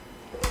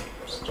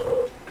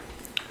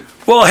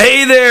Well,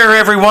 hey there,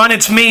 everyone.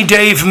 It's me,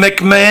 Dave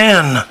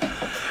McMahon.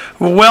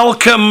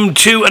 Welcome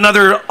to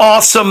another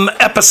awesome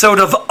episode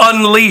of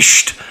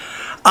Unleashed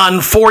on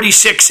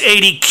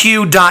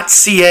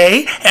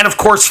 4680q.ca and, of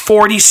course,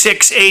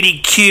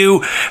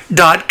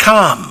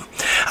 4680q.com.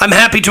 I'm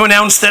happy to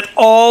announce that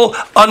all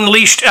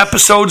Unleashed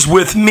episodes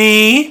with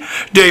me,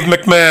 Dave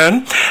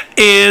McMahon,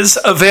 is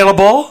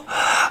available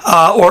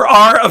or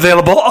are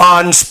available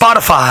on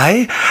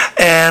Spotify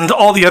and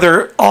all the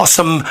other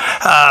awesome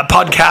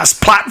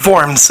podcast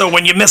platforms. So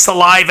when you miss a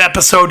live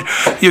episode,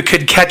 you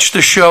could catch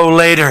the show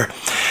later.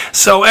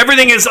 So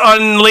everything is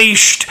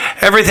unleashed.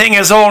 Everything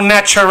is au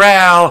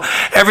naturel.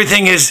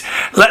 Everything is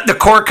let the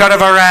cork out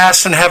of our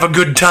ass and have a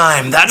good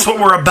time. That's what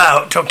we're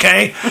about,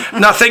 okay?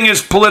 Nothing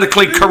is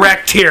politically correct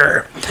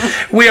here.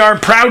 We are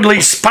proudly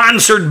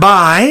sponsored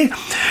by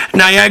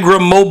Niagara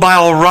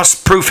Mobile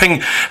Rust Proofing,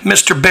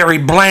 Mr. Barry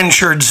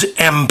Blanchard's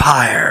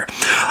Empire.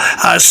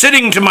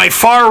 Sitting to my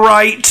far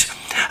right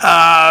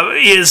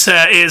is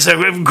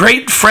a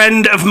great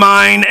friend of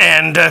mine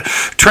and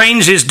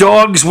trains his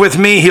dogs with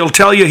me. He'll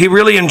tell you he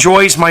really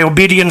enjoys my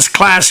obedience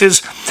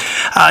classes.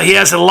 He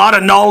has a lot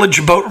of knowledge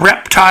about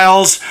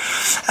reptiles,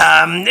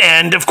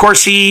 and of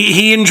course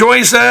he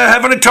enjoys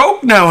having a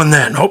toke now and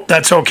then. Hope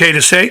that's okay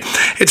to say.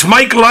 It's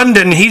Mike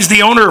London. He's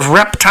the owner of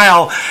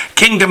Reptile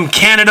Kingdom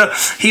Canada.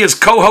 He is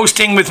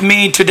co-hosting with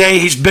me today.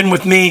 He's been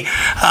with me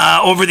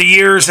over the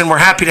years, and we're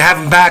happy to have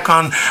him back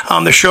on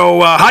the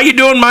show. How you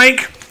doing,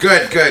 Mike?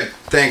 Good.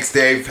 Thanks,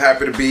 Dave.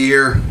 Happy to be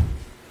here.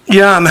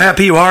 Yeah, I'm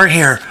happy you are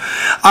here.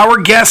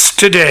 Our guests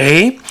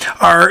today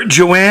are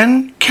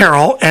Joanne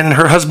Carroll and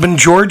her husband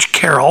George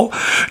Carroll.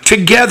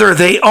 Together,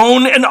 they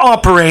own and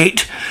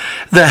operate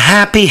the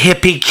Happy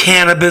Hippy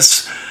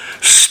Cannabis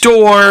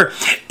Store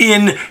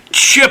in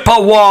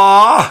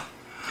Chippewa.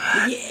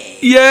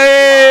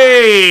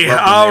 Yay!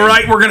 All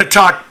right, we're going to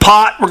talk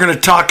pot. We're going to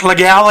talk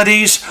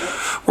legalities.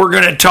 We're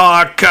going to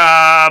talk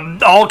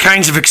all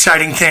kinds of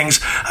exciting things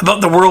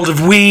about the world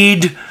of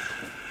weed.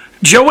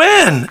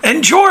 Joanne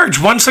and George,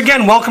 once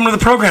again, welcome to the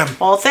program.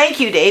 Well, thank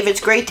you, Dave. It's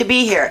great to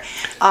be here.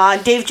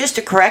 Dave, just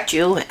to correct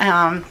you,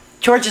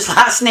 George's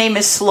last name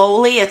is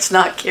Slowly. It's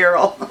not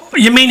Carroll.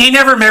 You mean he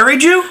never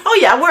married you? Oh,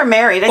 yeah, we're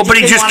married. I just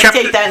didn't want to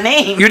take that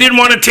name. You didn't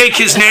want to take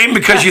his name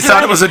because you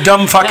thought it was a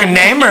dumb fucking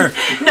name? Or?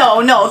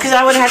 No, because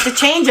I would have to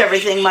change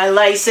everything. My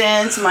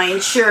license, my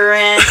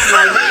insurance,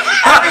 my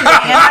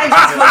everything. And I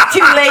just was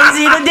too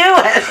lazy to do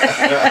it.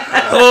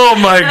 Oh,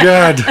 my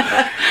God.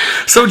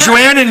 So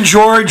Joanne and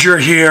George are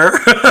here.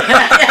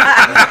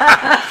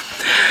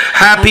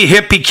 Happy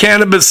Hippy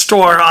Cannabis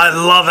Store. I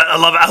love it.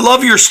 I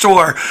love your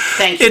store.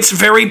 Thank you. It's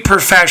very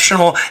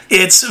professional.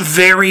 It's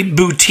very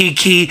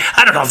boutique-y.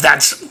 I don't know if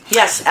that's...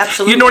 Yes,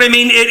 absolutely. You know what I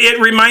mean? It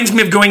reminds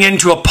me of going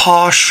into a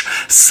posh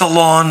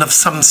salon of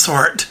some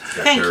sort.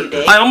 Thank you,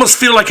 Dave. I almost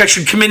feel like I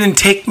should come in and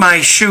take my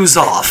shoes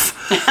off.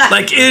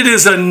 Like, it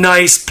is a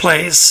nice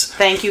place.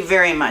 Thank you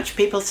very much.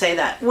 People say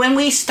that. When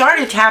we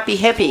started Happy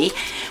Hippy,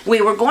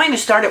 we were going to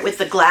start it with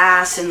the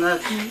glass and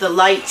the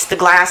lights, the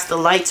glass, the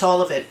lights,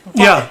 all of it. But,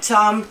 yeah.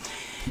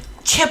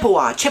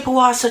 Chippewa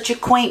is such a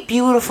quaint,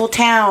 beautiful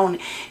town,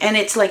 and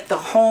it's like the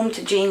home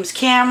to James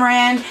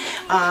Cameron.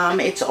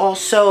 It's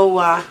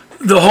also...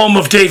 the home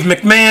of Dave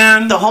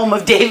McMahon. The home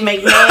of Dave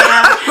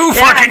McMahon. Who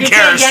fucking cares? You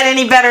can't get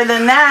any better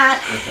than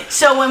that.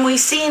 So when we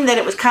seen that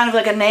it was kind of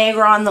like a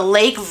Niagara on the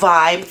Lake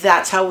vibe,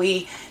 that's how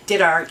we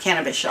did our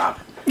cannabis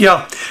shop.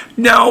 Yeah.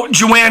 Now,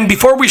 Joanne,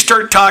 before we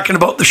start talking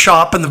about the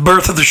shop and the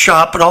birth of the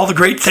shop and all the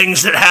great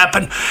things that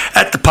happen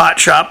at the pot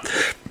shop,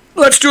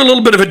 let's do a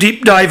little bit of a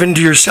deep dive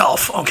into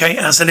yourself, okay,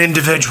 as an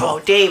individual. Oh,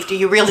 Dave, do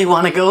you really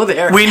want to go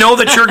there? We know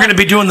that you're going to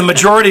be doing the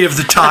majority of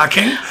the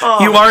talking. Oh.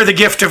 You are the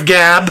gift of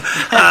gab,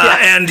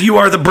 and you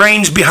are the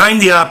brains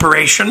behind the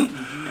operation.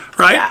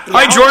 Right? Yeah.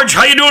 Hi, George.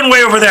 How you doing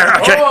way over there?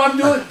 Okay. Oh, I'm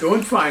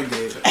doing fine,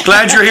 David.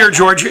 Glad you're here,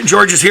 George.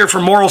 George is here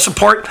for moral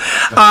support.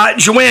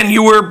 Joanne,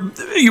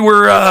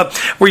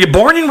 were you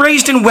born and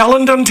raised in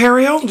Welland,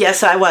 Ontario?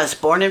 Yes, I was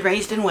born and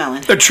raised in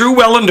Welland. A true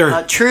Wellander.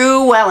 A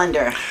true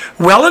Wellander.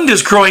 Welland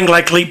is growing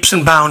like leaps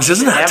and bounds,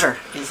 isn't it?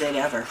 Is it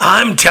ever?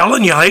 I'm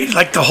telling you,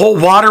 like the whole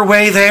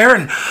waterway there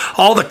and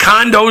all the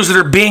condos that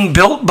are being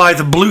built by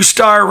the Blue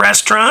Star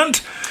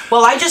restaurant.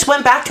 Well, I just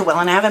went back to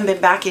Welland. I haven't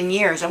been back in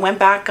years. I went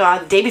back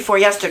the day before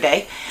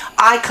yesterday.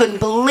 I couldn't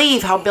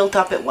believe how built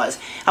up it was.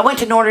 I went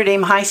to Notre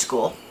Dame High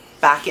School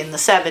back in the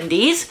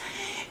 70s,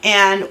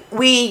 and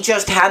we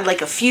just had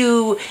like a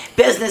few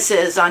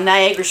businesses on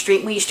Niagara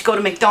Street. We used to go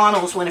to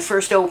McDonald's when it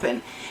first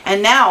opened.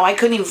 And now I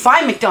couldn't even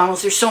find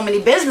McDonald's. There's so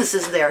many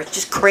businesses there. It's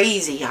just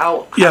crazy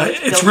how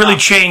it's really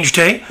changed,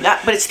 eh? Yeah,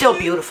 but it's still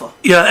beautiful.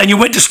 Yeah, and you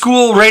went to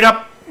school right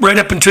up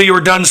until you were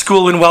done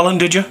school in Welland,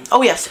 did you?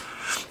 Oh, yes.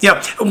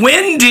 Yeah.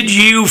 When did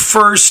you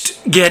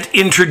first get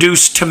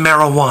introduced to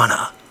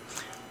marijuana?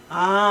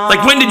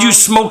 Like, when did you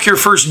smoke your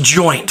first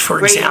joint, for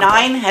Grade example?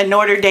 9 at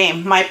Notre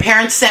Dame. My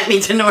parents sent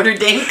me to Notre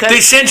Dame. They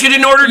sent you to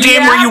Notre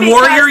Dame where you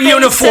wore your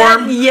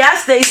uniform.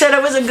 Yes, they said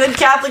it was a good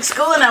Catholic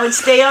school and I would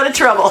stay out of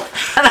trouble.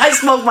 And I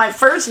smoked my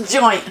first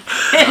joint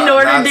in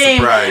Notre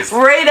Dame, surprised.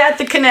 right at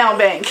the canal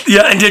bank.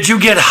 Yeah, and did you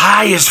get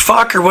high as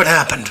fuck, or what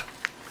happened?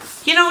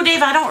 You know,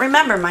 Dave, I don't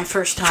remember my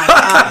first time.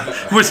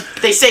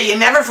 They say you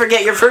never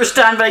forget your first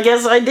time, but I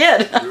guess I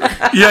did.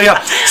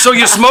 Yeah. So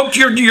you smoked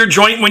your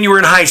joint when you were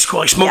in high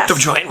school. You smoked a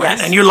joint, right?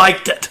 Yes. And you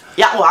liked it.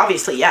 Yeah, well,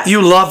 obviously, yes.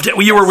 You loved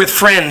it. You were with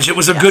friends. It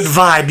was a good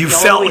vibe. You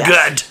felt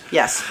good.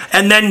 Yes.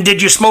 And then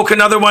did you smoke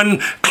another one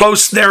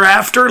close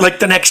thereafter, like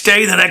the next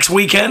day, the next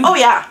weekend? Oh,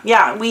 yeah.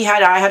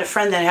 I had a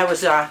friend that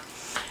was...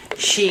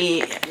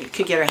 she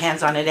could get her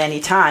hands on it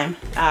any time.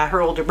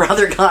 Her older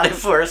brother got it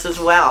for us as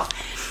well.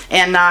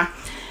 And...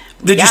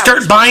 Did you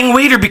start buying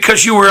weed, or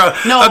because you were a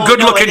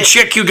good-looking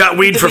chick, you got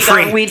weed for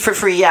free? Got weed for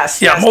free, yes.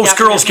 Yeah, yes, most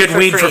girls get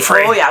weed for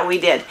free. Oh, yeah, we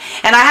did.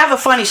 And I have a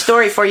funny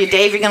story for you,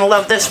 Dave. You're going to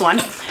love this one.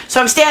 So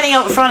I'm standing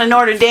out in front of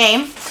Notre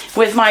Dame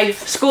with my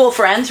school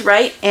friends,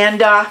 right? And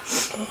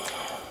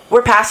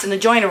we're passing the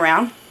joint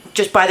around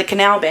just by the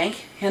canal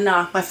bank. And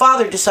my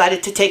father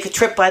decided to take a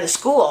trip by the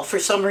school. For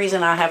some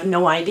reason, I have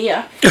no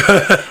idea.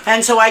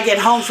 And so I get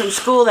home from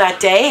school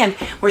that day, and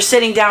we're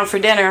sitting down for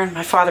dinner. And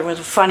my father was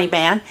a funny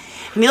man.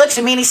 And he looks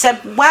at me and he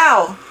said,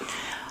 wow,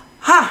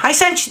 I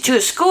sent you to a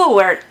school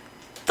where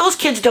those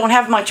kids don't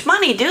have much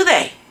money, do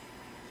they?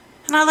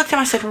 And I looked at him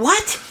and I said,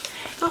 what?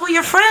 Well,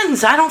 your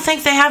friends, I don't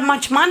think they have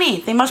much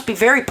money. They must be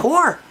very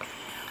poor.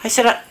 I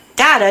said,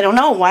 Dad, I don't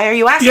know. Why are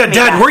you asking me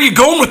Dad, that? where are you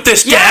going with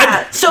this, Dad?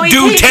 Yeah, so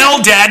do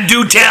tell, Dad,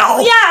 do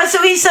tell. Yeah,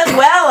 so he said,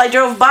 well, I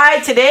drove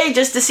by today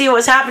just to see what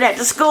was happening at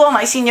the school, and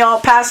I seen you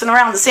all passing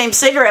around the same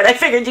cigarette. I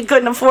figured you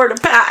couldn't afford a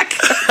pack.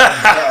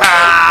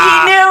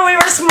 He knew we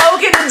were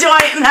smoking a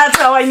joint, and that's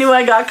how I knew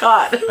I got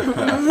caught.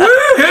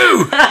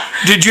 Woohoo!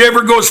 Did you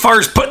ever go as far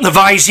as putting the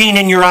Visine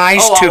in your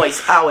eyes always.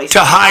 To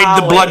hide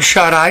the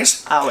bloodshot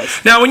eyes? Always.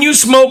 Now, when you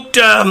smoked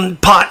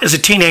pot as a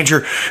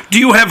teenager, do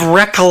you have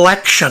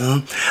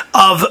recollection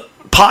of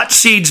pot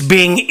seeds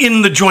being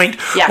in the joint?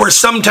 Yes. Where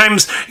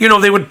sometimes,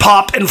 they would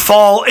pop and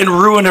fall and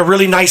ruin a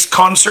really nice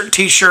concert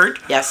t-shirt?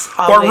 Yes,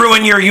 always. Or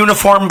ruin your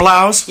uniform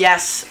blouse?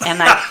 Yes, and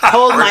I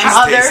told my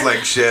mother... tastes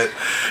like shit.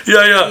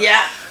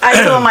 Yeah.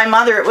 I told my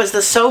mother it was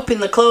the soap in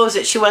the clothes,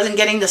 that she wasn't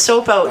getting the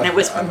soap out, and it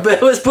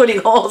was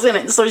putting holes in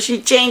it, so she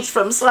changed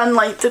from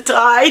Sunlight to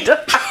Tide.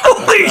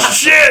 Holy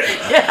shit!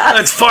 Yeah.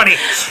 That's funny.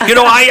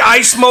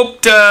 I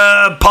smoked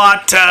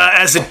pot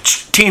as a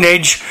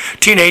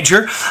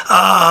teenager.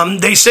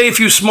 They say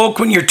if you smoke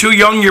when you're too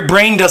young, your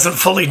brain doesn't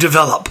fully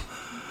develop.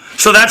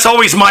 So that's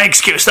always my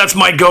excuse. That's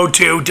my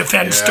go-to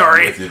defense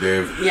story. I'm with you,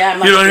 Dave. Yeah,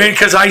 you know what I mean?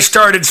 Because I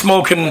started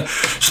smoking and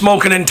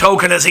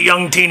toking as a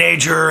young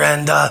teenager,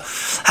 and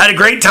had a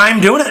great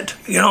time doing it.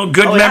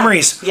 Good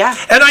memories. Yeah.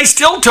 And I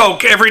still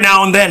toke every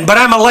now and then, but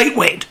I'm a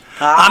lightweight.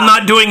 I'm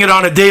not doing it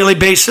on a daily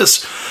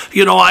basis.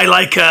 I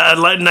like a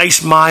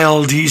nice,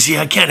 mild, easy.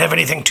 I can't have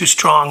anything too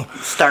strong.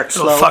 Start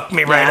slow. It'll fuck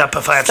me right up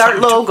if I have Start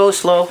something low, go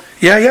slow.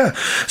 Yeah.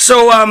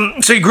 So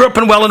you grew up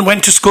in Welland,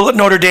 went to school at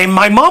Notre Dame.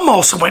 My mom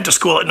also went to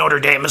school at Notre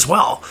Dame as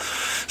well.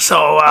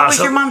 So what was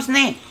your mom's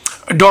name?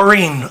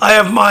 Doreen. I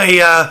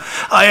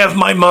have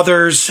my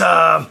mother's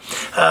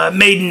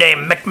maiden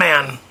name,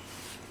 McMahon.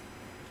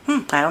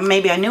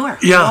 Maybe I knew her.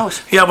 Yeah. Who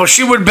knows? Yeah, well,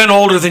 she would have been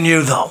older than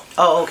you, though.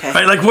 Oh, okay.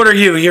 Right, like, what are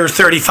you? You're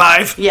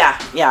 35? Yeah.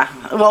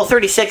 Well,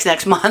 36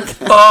 next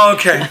month. Oh,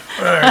 okay.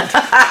 All right.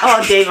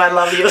 Oh, Dave, I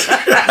love you.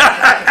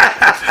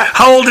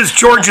 How old is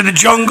George in the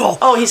jungle?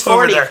 Oh, he's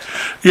 40. Over there.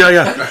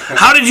 Yeah.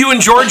 How did you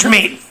and George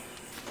meet?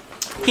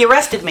 He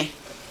arrested me.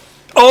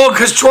 Oh,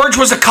 because George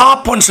was a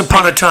cop once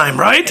upon a time,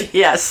 right?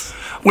 Yes.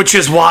 Which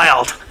is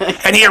wild.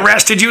 And he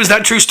arrested you? Is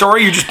that true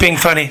story? You're just being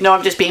funny? No,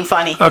 I'm just being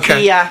funny.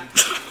 Okay.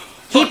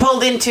 He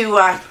pulled into...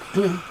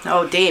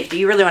 oh, Dave, do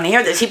you really want to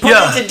hear this? He pulled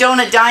into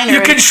Donut Diner.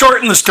 You can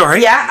shorten the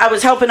story. Yeah, I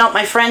was helping out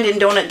my friend in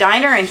Donut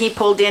Diner, and he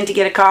pulled in to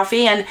get a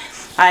coffee, and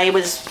I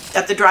was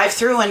at the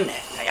drive-thru, and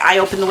I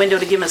opened the window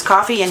to give him his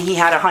coffee, and he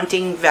had a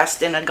hunting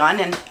vest and a gun,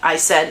 and I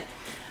said,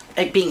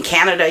 being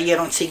Canada, you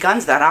don't see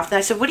guns that often.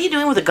 I said, what are you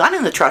doing with a gun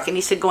in the truck? And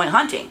he said, going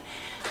hunting.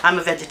 I'm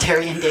a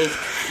vegetarian, Dave.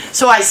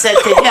 So I said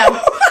to him,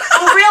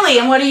 oh, really?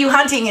 And what are you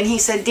hunting? And he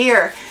said,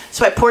 deer.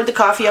 So I poured the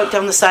coffee out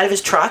down the side of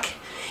his truck,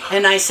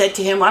 and I said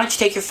to him, why don't you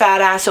take your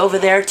fat ass over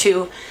there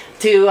to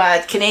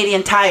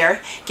Canadian Tire,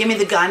 give me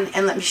the gun,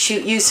 and let me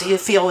shoot you so you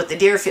feel what the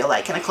deer feel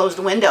like. And I closed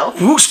the window.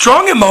 Ooh,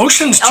 strong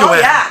emotions, Joanne. Oh,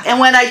 yeah. And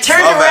when I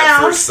turned around... at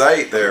first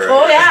sight there.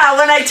 Oh, yeah.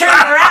 When I turned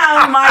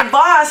around, my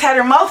boss had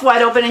her mouth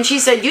wide open, and she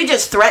said, you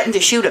just threatened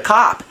to shoot a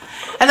cop.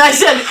 And I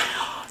said...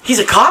 He's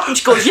a cop? And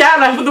she goes, yeah.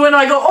 And I opened the window,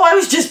 I go, oh, I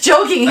was just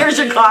joking. Here's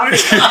your coffee.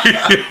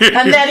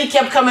 And then he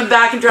kept coming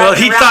back and driving Well,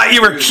 he around. thought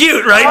you were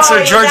cute, right? Oh,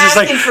 So George is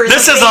like,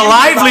 this is a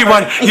lively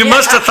one. You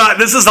must have thought,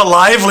 this is a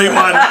lively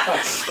one.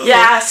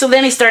 Yeah, so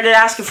then he started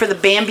asking for the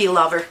Bambi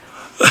lover.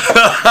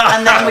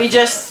 And then we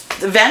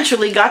just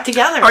eventually got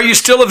together. Are you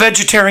still a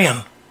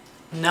vegetarian?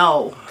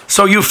 No.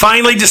 So you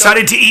finally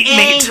decided to eat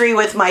meat. Angry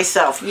with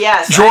myself,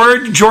 yes.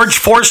 George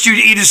forced you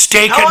to eat a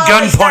steak at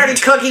I started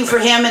gunpoint. cooking for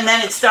him, and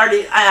then it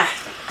started.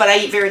 But I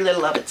eat very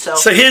little of it, so.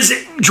 So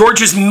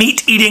George's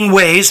meat-eating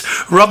ways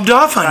rubbed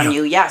off on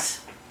you.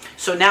 Yes.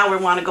 So now we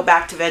want to go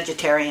back to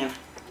vegetarian.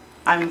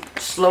 I'm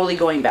slowly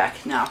going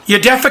back now. You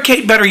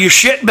defecate better, you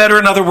shit better,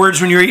 in other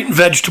words, when you're eating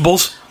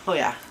vegetables. Oh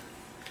yeah.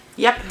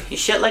 Yep, you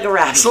shit like a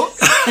rabbit. So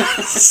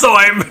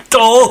I'm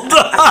told.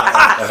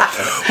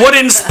 What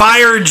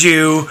inspired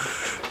you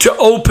to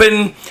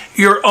open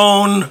your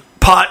own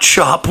pot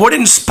shop? What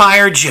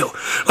inspired you?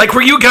 Like,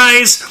 were you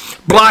guys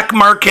black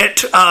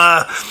market,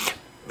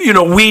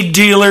 weed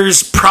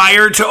dealers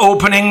prior to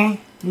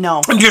opening?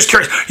 No. I'm just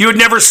curious. You had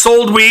never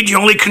sold weed, you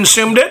only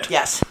consumed it?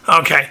 Yes.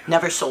 Okay.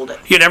 Never sold it.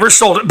 You never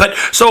sold it. But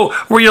so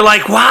were you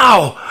like,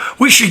 wow,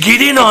 we should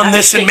get in on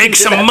this and make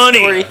some money?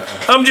 Story.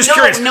 I'm just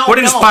curious. What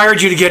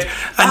inspired you to get...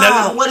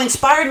 What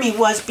inspired me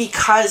was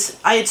because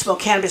I had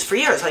smoked cannabis for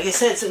years. Like I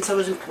said, since I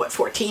was,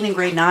 14 in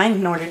grade 9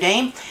 in Notre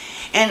Dame.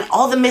 And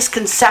all the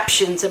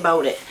misconceptions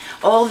about it.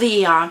 All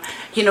the,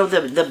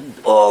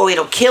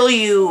 it'll kill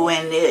you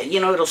and,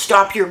 it'll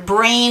stop your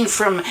brain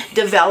from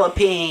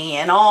developing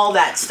and all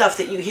that stuff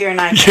that you hear. And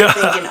I'm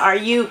thinking, are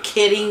you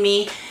kidding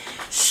me?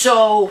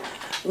 So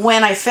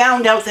when I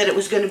found out that it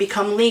was going to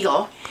become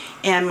legal,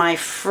 and my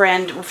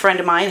friend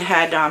of mine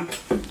had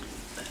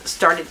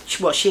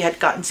she had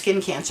gotten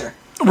skin cancer.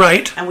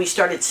 Right. And we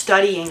started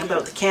studying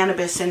about the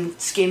cannabis and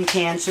skin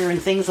cancer and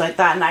things like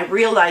that. And I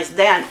realized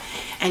then,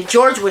 and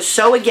George was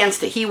so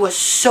against it. He was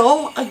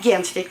so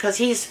against it because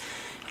he's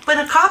been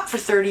a cop for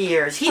 30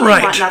 years. He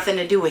didn't want nothing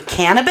to do with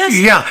cannabis.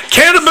 Yeah.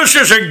 Cannabis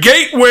is a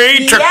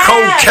gateway to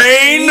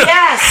cocaine,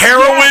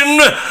 heroin,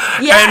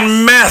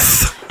 and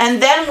meth. And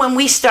then when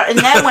when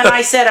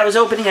I said I was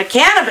opening a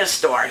cannabis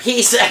store,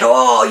 he said,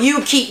 "Oh,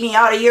 you keep me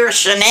out of your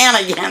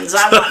shenanigans.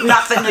 I want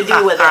nothing to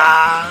do with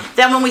it."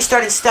 Then when we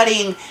started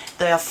studying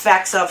the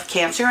effects of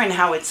cancer and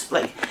how it's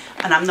like,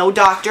 and I'm no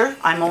doctor,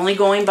 I'm only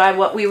going by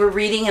what we were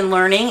reading and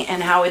learning,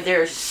 and how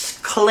they're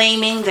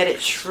claiming that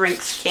it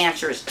shrinks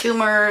cancerous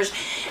tumors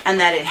and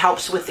that it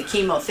helps with the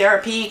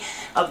chemotherapy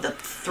of the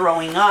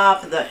throwing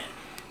up.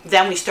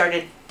 Then we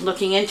started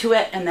looking into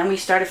it, and then we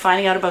started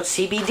finding out about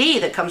CBD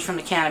that comes from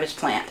the cannabis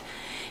plant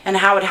and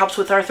how it helps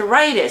with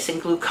arthritis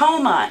and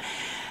glaucoma.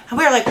 And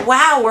we were like,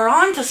 wow, we're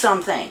on to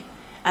something.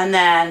 And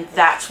then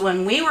that's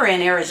when we were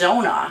in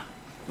Arizona,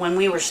 when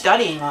we were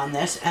studying on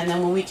this, and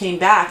then when we came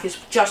back is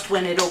just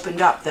when it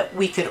opened up that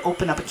we could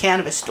open up a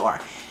cannabis store.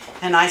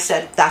 And I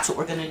said, that's what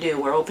we're going to do.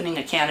 We're opening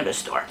a cannabis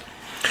store.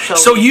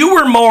 So you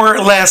were more or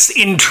less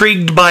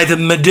intrigued by the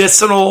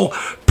medicinal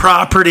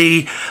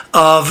property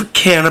of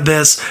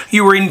cannabis.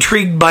 You were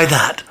intrigued by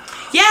that.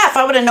 Yeah, if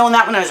I would have known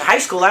that when I was in high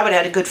school, I would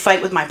have had a good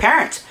fight with my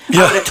parents.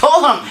 Yeah. I would have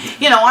told them,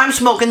 I'm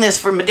smoking this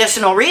for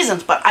medicinal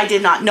reasons, but I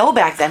did not know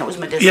back then it was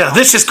medicinal. Yeah,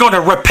 this is going to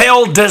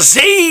repel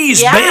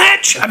disease,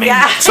 bitch. I mean,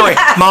 sorry,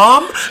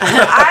 Mom?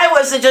 I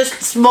was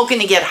just smoking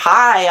to get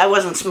high. I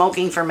wasn't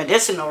smoking for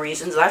medicinal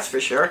reasons, that's for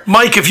sure.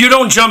 Mike, if you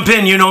don't jump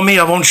in, you know me,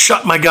 I won't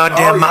shut my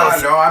goddamn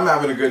mouth. No, I'm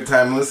having a good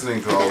time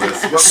listening to all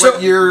this. What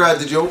year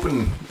did you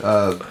open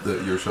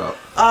your shop?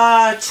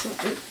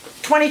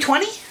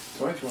 2020?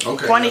 Okay.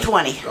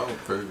 2020. Oh,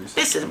 very recent.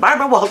 This is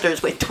Barbara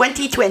Walters with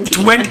 2020.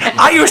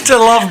 I used to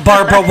love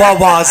Barbara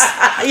Wawas.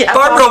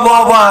 Barbara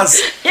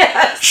Wawas.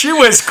 Yes. She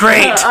was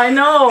great. I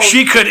know.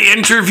 She could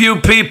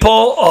interview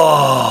people.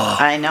 Oh.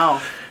 I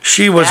know.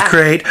 She was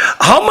great.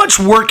 How much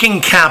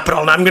working capital,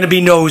 and I'm going to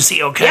be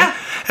nosy, okay? Yeah.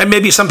 And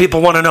maybe some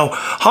people want to know,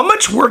 how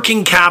much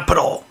working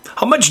capital,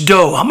 how much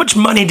dough, how much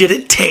money did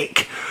it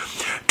take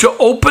to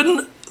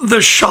open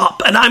the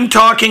shop? And I'm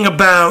talking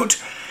about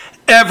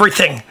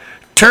everything.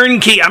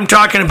 Turnkey. I'm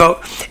talking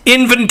about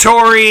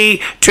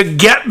inventory to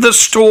get the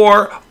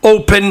store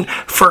open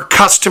for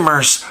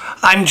customers.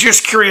 I'm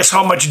just curious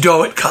how much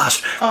dough it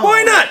costs.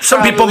 Why not?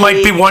 Some people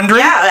might be wondering.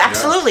 Yeah,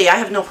 absolutely. I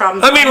have no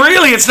problem. I mean,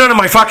 really, it's none of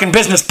my fucking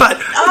business, but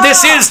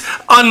this is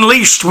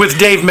Unleashed with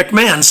Dave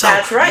McMahon, so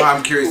that's right. Well,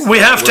 I'm curious. we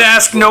have to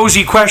ask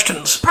nosy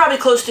questions. Probably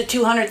close to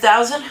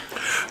 200,000.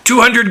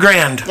 200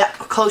 grand. Yeah,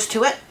 close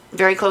to it.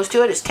 Very close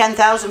to it. It's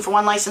 10,000 for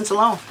one license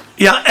alone.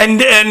 Yeah, and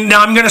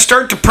now I'm going to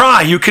start to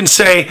pry. You can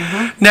say,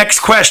 next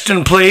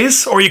question,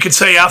 please, or you could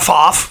say F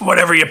off,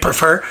 whatever you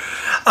prefer.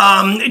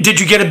 Did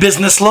you get a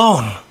business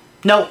loan?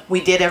 No,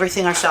 we did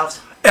everything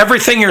ourselves.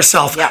 Everything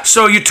yourself. Yeah.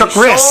 So you took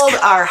We risk. sold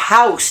our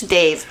house,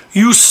 Dave.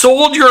 You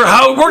sold your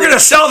house. We're going to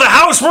sell the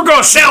house. We're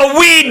going to sell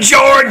weed,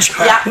 George.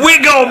 Yeah.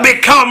 We're going to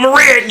become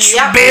rich,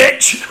 Yep.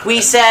 bitch.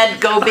 We said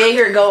go big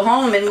or go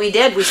home, and we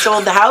did. We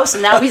sold the house,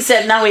 and now we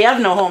said now we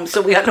have no home,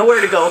 so we got nowhere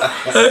to go.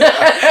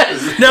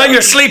 Now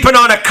you're sleeping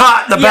on a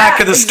cot in the back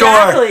of the store.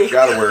 Exactly.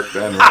 Gotta work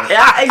then, right?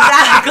 Yeah,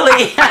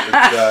 exactly.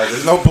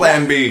 There's no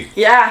plan B.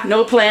 Yeah,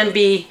 no plan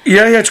B.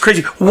 Yeah, it's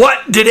crazy.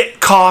 What did it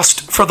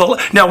cost for the...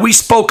 Now, we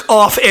spoke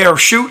off air,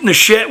 shooting the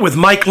shit with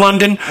Mike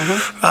London,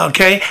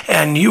 okay,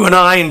 and you and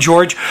I and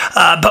George,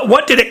 but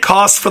what did it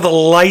cost for the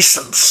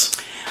license?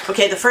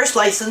 Okay, the first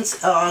license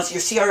is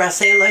your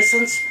CRSA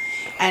license,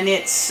 and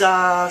it's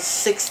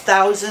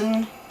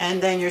 $6,000, And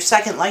then your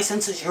second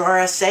license is your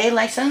RSA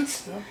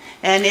license.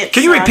 And it's,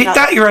 Can you repeat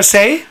that? Your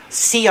SA?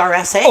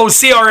 CRSA. Oh,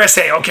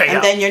 CRSA. Okay,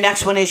 And then your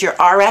next one is your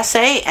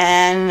RSA,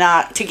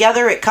 and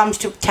together it comes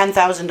to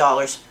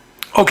 $10,000.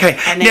 Okay.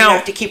 And then now, you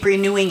have to keep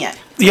renewing it.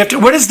 you have to.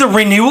 What is the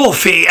renewal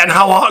fee and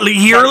how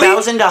yearly?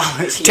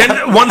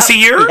 $10,000. Once a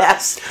year?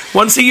 Yes.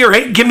 Once a year.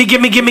 Hey, gimme.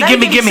 Let me give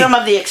you some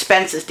of the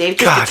expenses, Dave,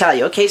 just to tell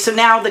you. Okay, so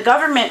now the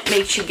government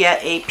makes you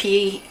get a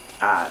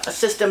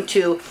system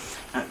to.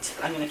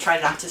 I'm going to try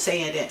not to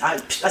say it.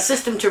 A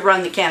system to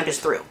run the cannabis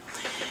through.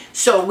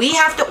 So we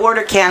have to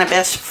order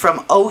cannabis from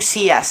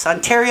OCS,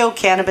 Ontario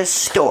Cannabis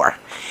Store.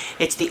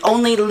 It's the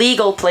only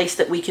legal place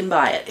that we can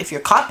buy it. If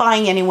you're caught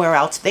buying anywhere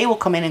else, they will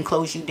come in and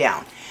close you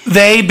down.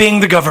 They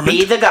being the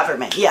government? The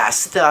government,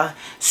 yes.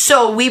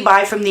 So we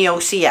buy from the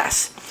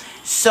OCS.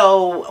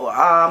 So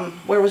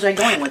where was I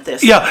going with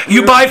this? Yeah,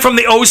 you buy from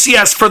the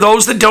OCS. For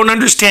those that don't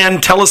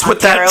understand, tell us what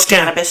that stands.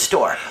 Ontario Cannabis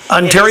Store.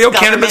 Ontario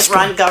Cannabis Store.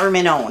 Government-run,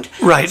 government-owned.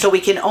 Right. So we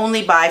can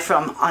only buy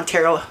from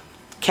Ontario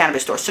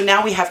Cannabis Store. So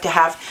now we have to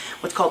have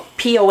what's called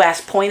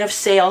POS, point of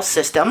sale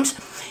systems.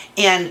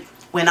 And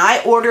when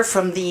I order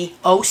from the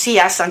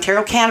OCS,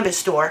 Ontario Cannabis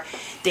Store,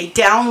 they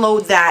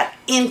download that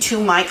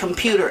into my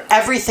computer.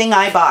 Everything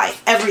I buy,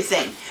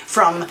 everything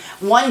from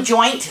 1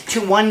 joint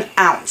to 1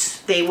 ounce,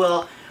 they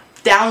will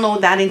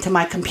download that into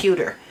my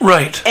computer.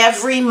 Right.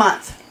 Every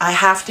month I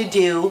have to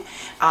do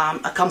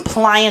a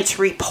compliance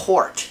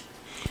report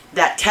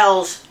that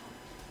tells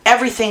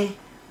everything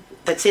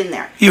that's in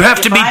there. You have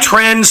to be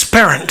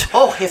transparent.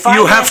 Oh, if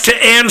you have to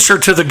answer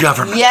to the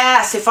government.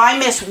 Yes, if I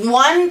miss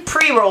one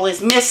pre-roll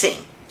is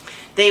missing,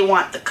 they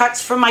want the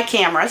cuts from my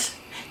cameras.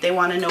 They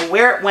want to know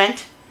where it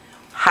went,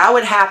 how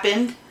it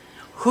happened,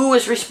 who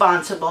is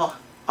responsible,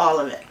 all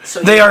of it.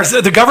 So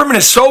the government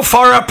is so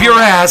far up your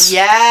ass.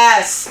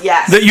 Yes.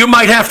 That you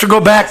might have to go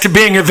back to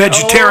being a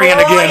vegetarian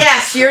again.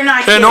 Yes, you're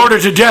not kidding. In order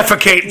to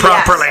defecate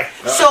properly.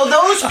 Yes. So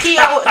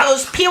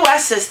those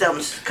POS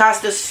systems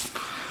cost us,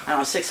 I don't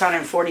know,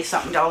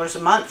 $640-something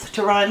a month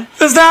to run.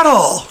 Is that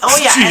all? Oh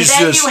yeah,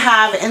 Jesus.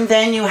 and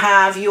then you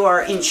have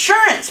your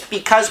insurance.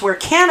 Because we're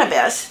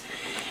cannabis,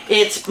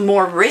 it's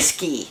more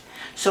risky.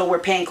 So we're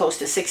paying close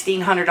to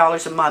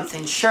 $1,600 a month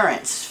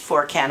insurance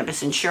for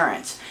cannabis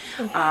insurance.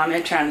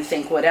 I'm trying to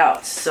think what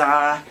else.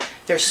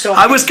 There's so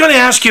many. I was going to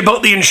ask you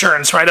about the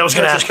insurance, right? I was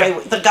going to ask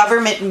you. The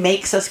government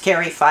makes us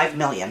carry $5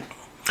 million.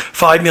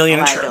 $5 million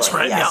insurance,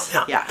 right? Yes.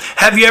 Yeah.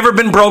 Have you ever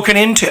been broken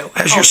into?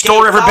 Has your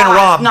store ever been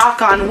robbed?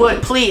 Knock on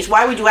wood, please.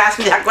 Why would you ask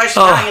me that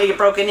question? I'm going to get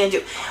broken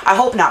into. I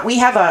hope not. We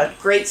have a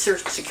great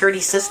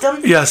security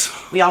system. Yes.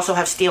 We also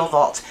have steel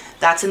vaults.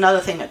 That's another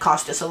thing that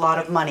cost us a lot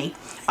of money.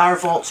 Our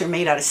vaults are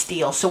made out of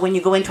steel. So when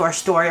you go into our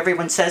store,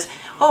 everyone says,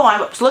 "Oh, I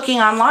was looking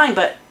online,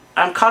 but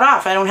I'm cut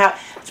off. I don't have."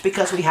 It's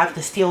because we have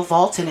the steel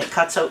vaults and it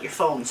cuts out your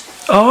phones.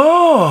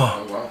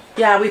 Oh. Wow.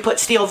 Yeah, we put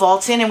steel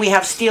vaults in and we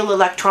have steel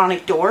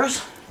electronic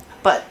doors.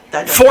 But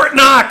that Fort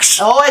Knox.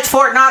 Oh, it's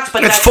Fort Knox,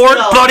 but it's Fort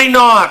Bloody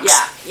Knox.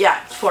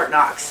 Yeah, it's Fort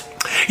Knox.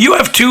 You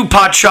have 2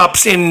 pot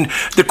shops in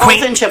the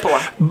quaint in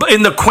Chippewa.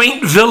 In the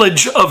quaint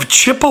village of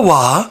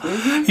Chippewa.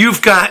 Mm-hmm.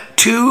 You've got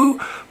 2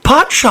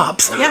 pot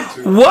shops. Yeah.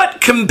 What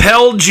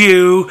compelled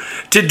you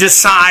to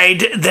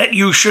decide that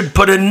you should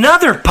put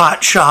another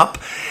pot shop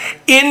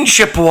in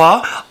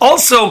Chippewa,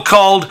 also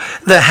called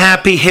the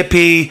Happy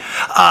Hippy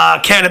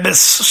Cannabis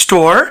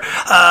Store,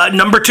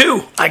 number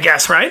 2, I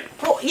guess, right?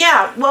 Well,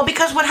 yeah. Well,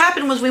 because what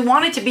happened was we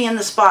wanted to be in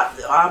the spot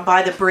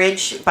by the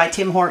bridge, by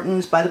Tim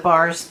Hortons, by the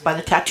bars, by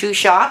the tattoo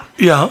shop.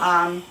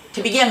 Yeah.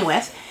 To begin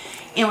with,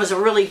 it was a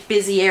really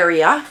busy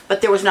area,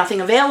 but there was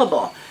nothing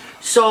available.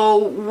 So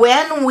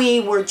when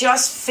we were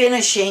just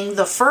finishing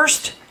the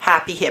first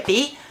Happy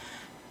Hippie,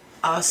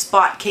 a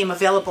spot came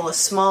available, a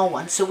small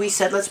one. So we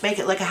said, let's make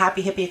it like a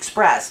Happy Hippie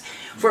Express.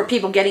 For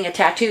people getting a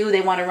tattoo,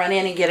 they want to run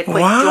in and get a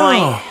quick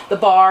joint. The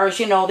bars,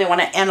 they want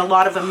to, and a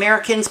lot of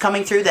Americans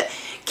coming through that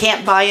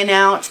can't buy an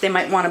ounce. They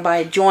might want to buy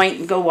a joint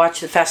and go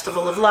watch the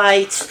Festival of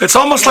Lights. It's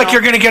almost like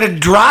you're going to get a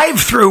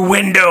drive-through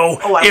window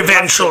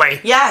eventually.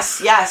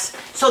 Yes.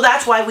 So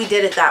that's why we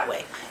did it that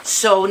way.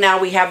 So now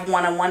we have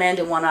one on one end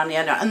and one on the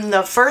other. And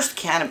the first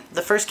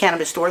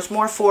cannabis store is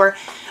more for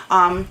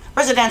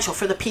residential,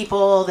 for the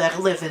people that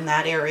live in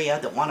that area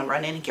that want to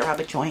run in and grab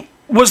a joint.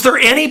 Was there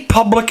any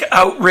public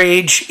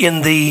outrage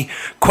in the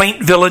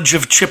quaint village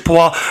of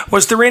Chippewa?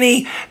 Was there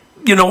any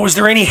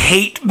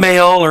hate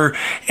mail or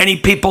any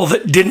people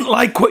that didn't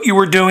like what you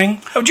were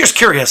doing? I'm just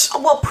curious.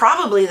 Well,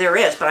 probably there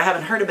is, but I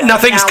haven't heard about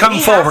Nothing's it. come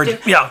forward.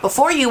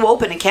 Before you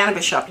open a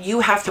cannabis shop,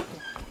 you have to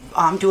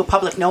do a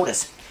public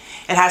notice.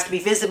 It has to be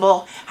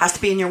visible, has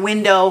to be in your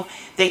window.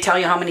 They tell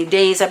you how many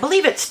days. I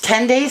believe it's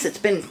 10 days. It's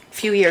been a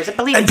few years. I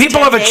believe. And people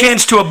have a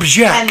chance to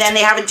object. And then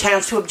they have a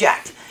chance to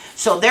object.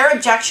 So their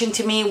objection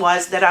to me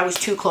was that I was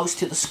too close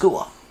to the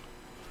school.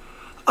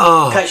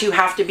 Oh. Because you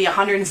have to be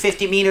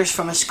 150 meters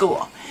from a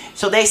school.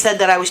 So they said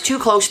that I was too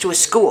close to a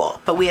school,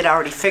 but we had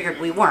already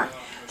figured we weren't.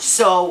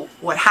 So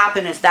what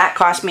happened is that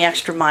cost me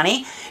extra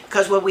money,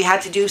 because what we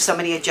had to do,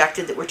 somebody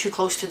objected that we're too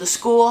close to the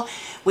school.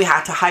 We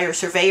had to hire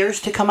surveyors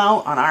to come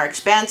out on our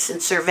expense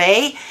and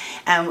survey,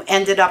 and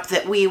ended up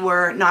that we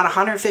were not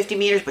 150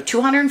 meters, but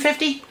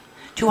 250?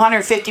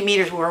 250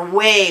 meters. We were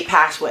way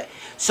past what.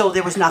 So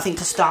there was nothing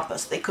to stop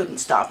us. They couldn't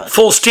stop us.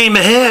 Full steam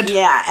ahead.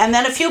 Yeah, and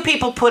then a few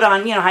people put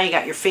on, you know how you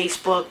got your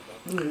Facebook,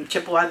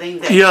 Chippewa thing.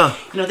 That, Yeah.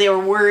 You know, they were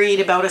worried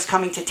about us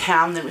coming to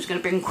town, that it was going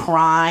to bring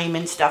crime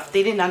and stuff.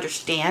 They didn't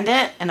understand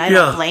it, and I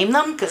don't blame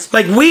them, because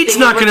like weed's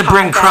not going to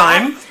bring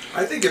crime.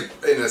 I think it,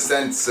 in a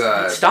sense,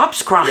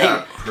 stops crime.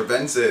 Yeah,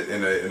 prevents it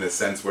in a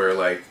sense where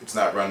like it's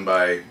not run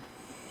by,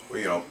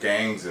 you know,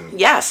 gangs and.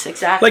 Yes,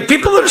 exactly. Like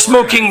people that are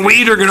smoking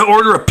weed are going to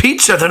order a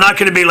pizza. They're not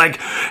going to be like,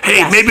 "Hey,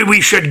 Yes. maybe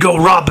we should go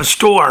rob a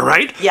store,"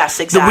 right? Yes,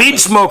 exactly. The weed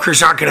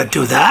smokers aren't going to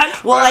do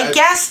that. Well, But I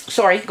guess.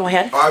 Sorry, go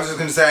ahead. I was just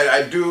gonna say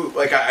I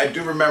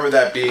do remember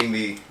that being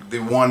the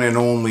one and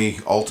only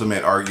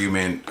ultimate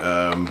argument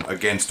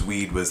against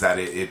weed was that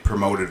it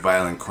promoted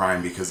violent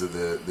crime because of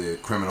the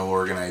criminal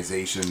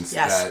organizations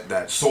Yes.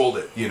 that sold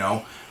it, you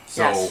know.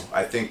 So Yes.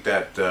 I think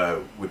that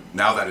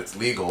now that it's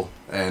legal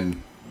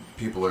and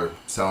people are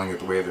selling it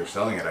the way they're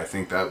selling it, I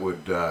think that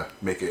would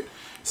make it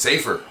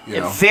safer, you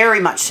know.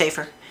 Very much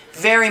safer.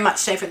 Very much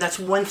safer. That's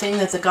one thing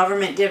that the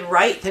government did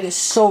right, that is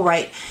so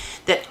right.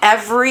 That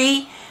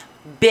every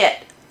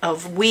bit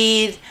of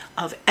weed,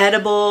 of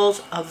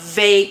edibles, of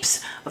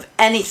vapes, of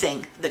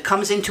anything that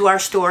comes into our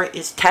store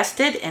is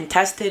tested and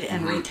tested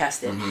and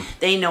retested.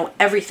 They know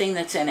everything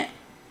that's in it.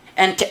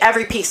 And to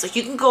every piece. Like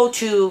you can go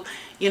to,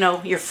 you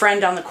know, your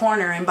friend on the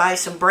corner and buy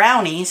some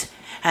brownies,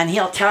 and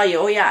he'll tell you,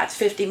 oh yeah, it's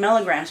 50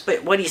 milligrams.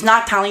 But what he's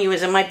not telling you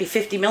is it might be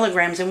 50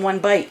 milligrams in one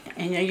bite.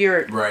 And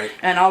you're Right.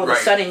 And all of a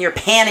Right. sudden you're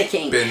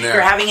panicking. Been there.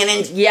 You're having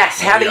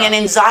an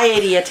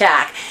anxiety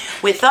attack.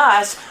 With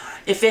us,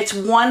 if it's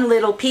one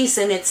little piece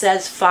and it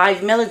says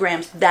 5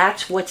 milligrams,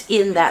 that's what's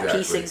in that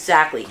piece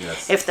exactly.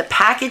 Yes. If the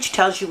package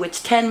tells you it's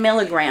 10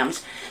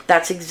 milligrams,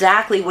 that's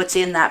exactly what's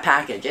in that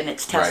package, and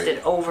it's tested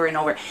over and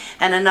over.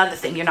 And another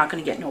thing, you're not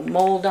going to get no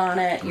mold on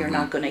it. You're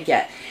not going to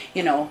get,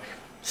 you know,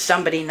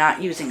 somebody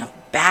not using a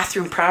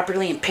bathroom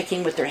properly and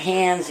picking with their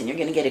hands, and you're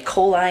going to get E.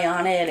 coli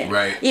on it.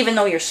 And even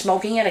though you're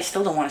smoking it, I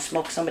still don't want to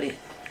smoke somebody.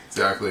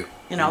 Exactly.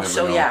 You know, never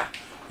so know. yeah.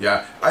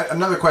 Yeah.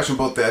 Another question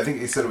about I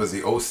think you said it was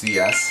the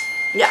OCS.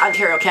 Yeah,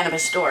 Ontario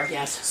Cannabis Store,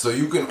 yes. So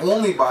you can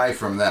only buy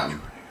from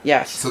them.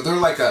 Yes. So they're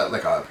like a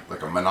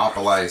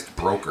monopolized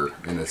broker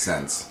in a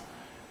sense.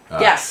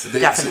 Yes,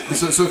 definitely.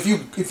 So if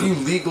you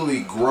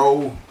legally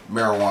grow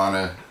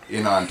marijuana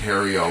in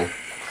Ontario,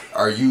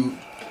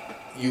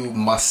 you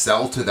must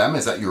sell to them?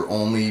 Is that your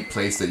only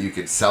place that you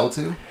could sell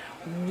to?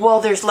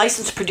 Well, there's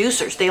licensed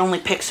producers. They only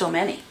pick so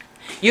many.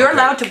 You're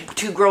allowed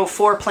to grow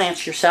 4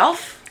 plants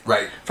yourself.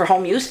 Right. For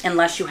home use,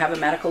 unless you have a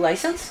medical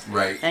license.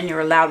 Right. And you're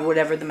allowed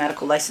whatever the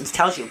medical license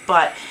tells you.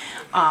 But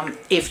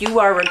if you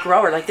are a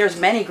grower, like there's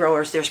many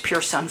growers. There's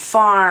Pure Sun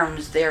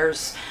Farms.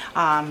 There's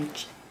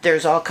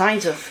all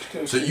kinds of.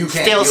 So you can't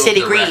Steel deal City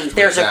direct Green. with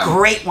There's them. a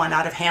great one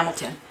out of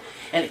Hamilton,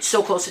 and it's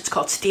so close. It's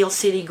called Steel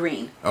City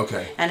Green.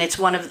 Okay. And it's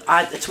one of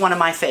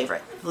my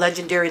favorite.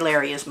 Legendary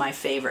Larry is my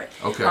favorite.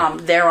 Okay.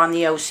 They're on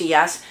the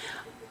OCS,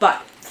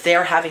 but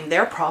they're having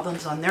their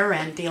problems on their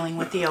end dealing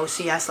with the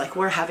OCS, like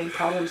we're having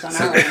problems on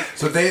our end.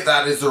 So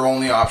that is their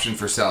only option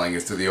for selling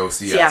is to the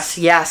OCS.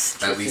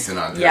 Yes. At least in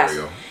Ontario.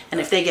 Yes. And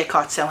if they get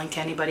caught selling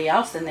to anybody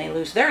else, then they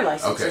lose their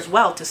license as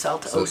well to sell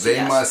to OCS. So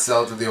they must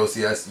sell to the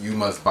OCS. You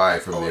must buy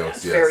from the OCS.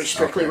 It's very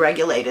strictly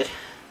regulated.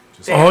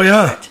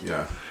 Yeah.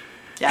 Yeah.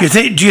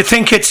 Do you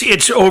think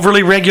it's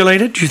overly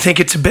regulated? Do you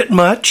think it's a bit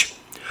much?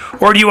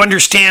 Or do you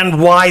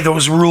understand why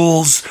those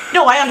rules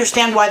No, I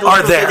understand why those are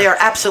rules there? are there.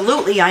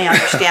 Absolutely, I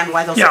understand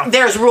why those Yeah.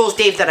 There's rules,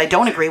 Dave, that I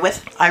don't agree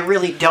with. I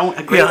really don't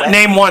agree with.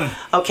 Name one.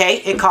 Okay,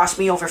 it cost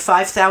me over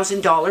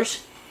 $5,000.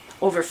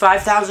 Over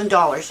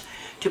 $5,000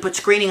 to put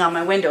screening on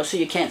my window so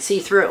you can't see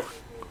through.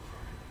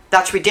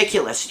 That's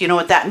ridiculous. You know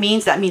what that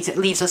means? That means it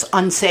leaves us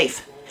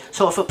unsafe.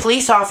 So if a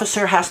police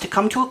officer has to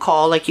come to a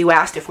call, like you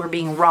asked if we're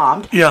being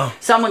robbed,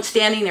 someone's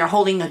standing there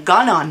holding a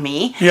gun on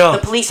me, the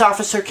police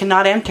officer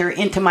cannot enter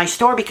into my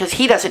store because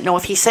he doesn't know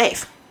if he's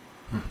safe.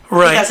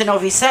 Right. He doesn't know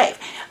if he's safe.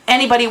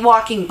 Anybody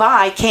walking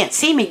by can't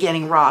see me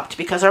getting robbed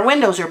because our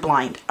windows are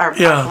blocked.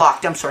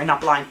 I'm sorry,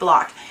 not blind,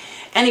 blocked.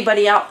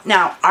 Anybody out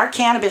now, our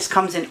cannabis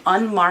comes in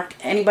unmarked.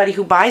 Anybody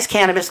who buys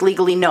cannabis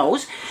legally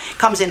knows,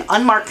 comes in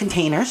unmarked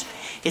containers.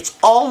 It's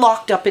all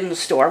locked up in the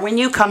store. When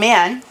you come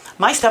in,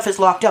 my stuff is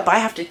locked up. I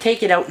have to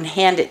take it out and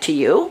hand it to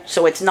you.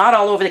 So it's not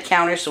all over the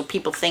counter so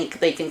people think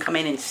they can come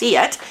in and see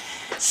it.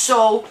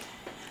 So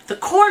the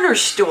corner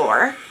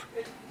store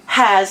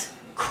has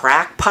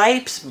crack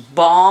pipes,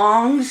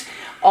 bongs,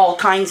 all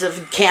kinds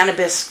of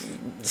cannabis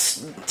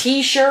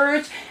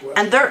t-shirts,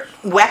 and they're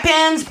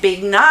weapons,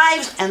 big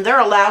knives, and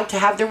they're allowed to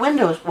have their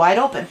windows wide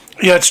open.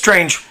 Yeah, it's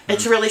strange.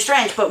 It's really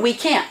strange, but we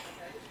can't.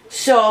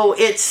 So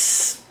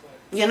it's...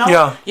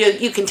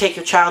 You can take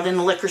your child in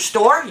the liquor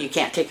store. You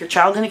can't take your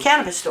child in a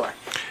cannabis store.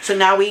 So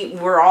now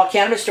we're all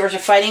cannabis stores are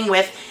fighting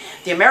with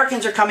The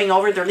Americans are coming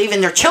over. They're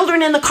leaving their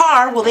children in the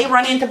car. Will they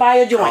run in to buy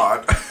a joint?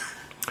 God.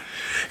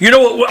 You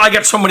know what? I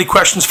got so many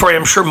questions for you.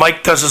 I'm sure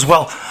Mike does as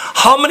well.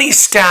 How many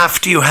staff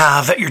do you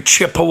have at your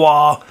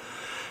Chippewa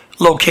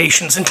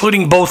locations,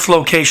 including both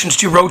locations?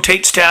 Do you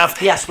rotate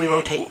staff? Yes, we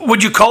rotate.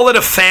 Would you call it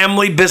a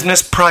family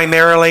business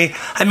primarily?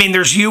 I mean,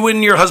 there's you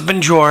and your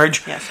husband,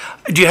 George. Yes.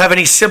 Do you have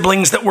any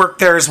siblings that work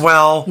there as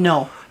well?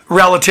 No.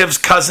 Relatives,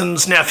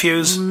 cousins,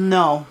 nephews,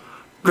 No.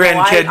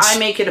 grandkids? No, I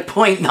make it a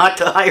point not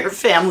to hire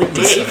family,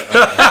 Dave.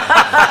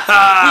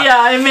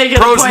 I make it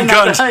Pros a and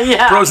point cons. not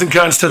to, Pros and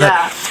cons to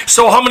that. Yeah.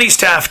 So how many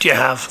staff do you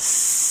have?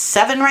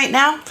 7 right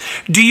now?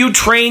 Do you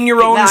train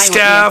your own 9 with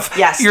staff me.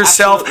 Yes,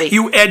 yourself? absolutely.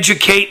 You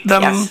educate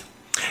them? Yes.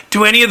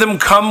 Do any of them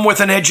come with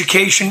an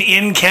education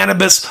in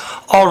cannabis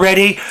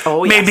already?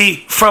 Oh, yes.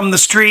 Maybe from the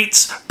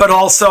streets, but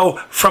also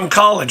from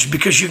college,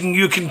 because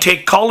you can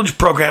take college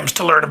programs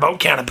to learn about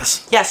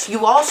cannabis. Yes,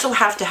 you also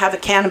have to have a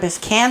cannabis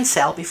can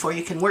sell before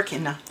you can work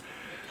in a...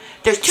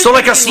 There's two So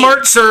like a things you need.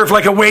 smart serve,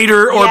 like a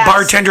waiter or Yes.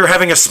 bartender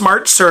having a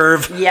smart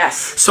serve. Yes.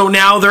 So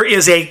now there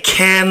is a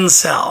can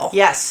sell.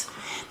 Yes.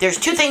 There's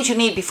 2 things you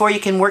need before you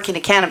can work in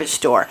a cannabis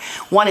store.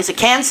 One is a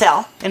can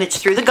sell, and it's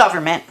through the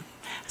government.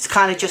 It's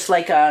kind of just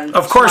like a...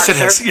 Of course smart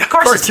it is. serve. Yeah, of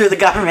course it's through the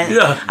government.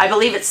 Yeah. I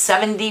believe it's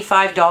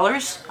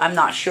 $75. I'm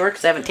not sure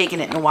because I haven't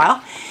taken it in a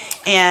while.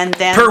 And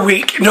then... Per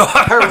week. No.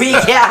 Per week,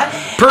 yeah.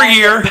 Per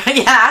year.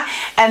 Yeah.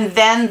 And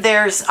then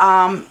there's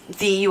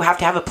you have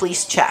to have a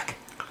police check.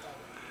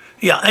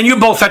 Yeah, and you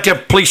both have to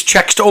have police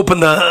checks to open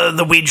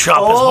the weed shop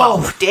as well.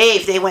 Oh,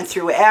 Dave, they went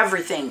through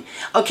everything.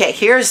 Okay,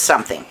 here's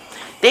something.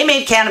 They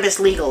made cannabis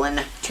legal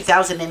in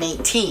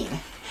 2018,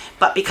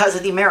 but because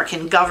of the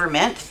American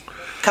government,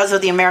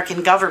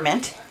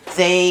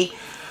 they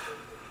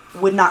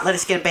would not let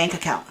us get a bank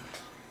account.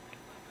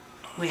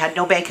 We had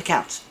no bank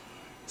accounts.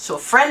 So a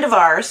friend of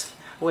ours,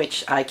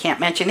 which I can't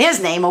mention his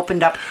name,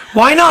 opened up...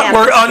 Why not? a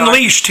cannabis We're store.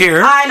 unleashed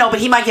here. I know, but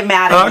he might get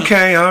mad at me.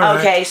 Okay, all right.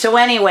 Okay, so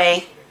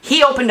anyway,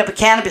 he opened up a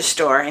cannabis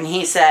store, and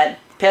he said,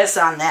 piss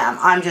on them.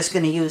 I'm just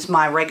going to use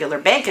my regular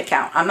bank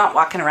account. I'm not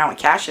walking around with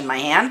cash in my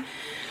hand.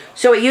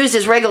 So he used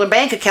his regular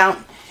bank account,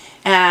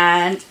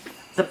 and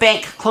the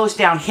bank closed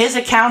down his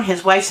account,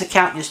 his wife's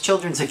account, and his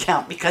children's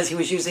account because he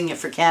was using it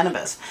for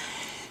cannabis.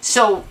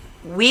 So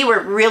we were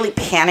really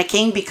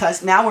panicking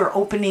because now we're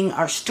opening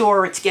our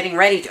store. It's getting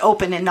ready to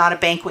open, and not a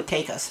bank would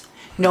take us.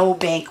 No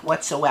bank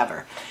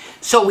whatsoever.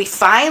 So we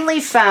finally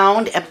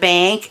found a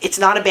bank. It's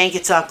not a bank.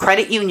 It's a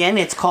credit union.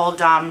 It's called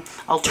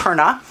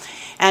Alterna,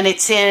 and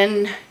it's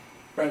in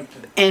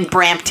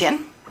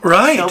Brampton.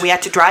 Right. So we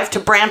had to drive to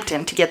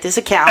Brampton to get this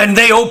account. And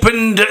they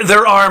opened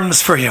their arms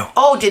for you.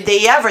 Oh, did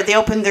they ever? They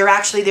opened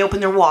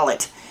their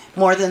wallet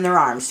more than their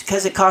arms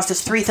because it cost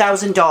us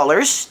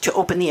 $3,000 to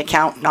open the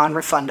account,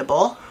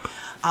 non-refundable.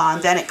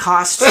 Then it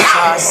cost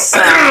us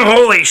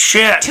Holy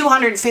shit.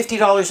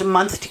 $250 a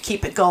month to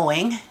keep it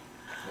going.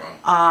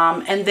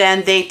 And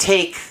then they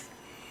take,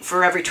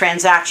 for every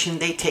transaction,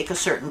 they take a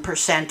certain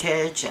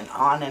percentage and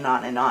on and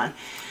on and on.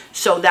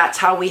 So that's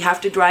how we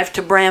have to drive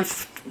to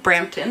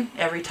Brampton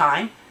every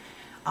time.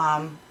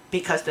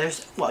 Because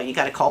you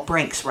got to call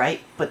Brinks,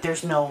 right? But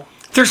there's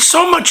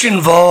so much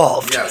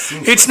involved. Yeah, it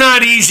seems it's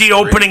not easy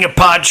opening a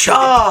pod shop.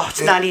 Oh,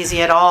 it's not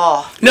easy at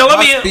all. Now let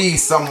must me. be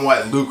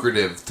somewhat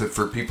lucrative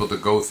for people to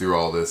go through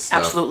all this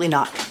stuff. Absolutely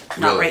not.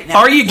 Not Really? right now.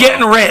 Are you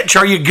getting rich?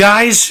 Are you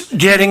guys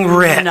getting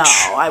rich? No,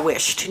 I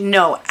wished.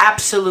 No,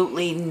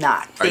 absolutely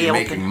not. Are you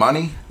making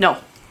money? No,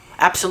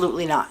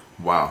 absolutely not.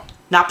 Wow.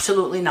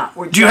 Absolutely not.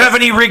 Do you have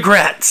any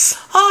regrets?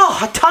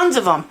 Oh, tons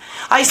of them.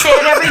 I say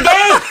it every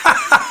day.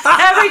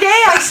 Every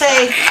day I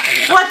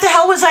say, what the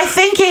hell was I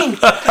thinking?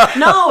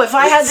 No, if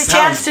I had the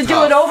chance to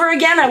do it over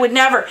again, I would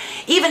never.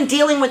 Even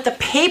dealing with the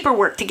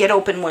paperwork to get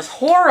open was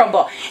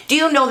horrible. Do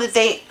you know that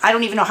I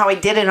don't even know how I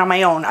did it on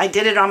my own. I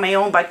did it on my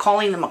own by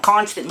calling them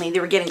constantly. They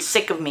were getting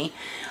sick of me.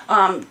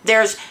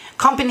 There's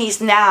companies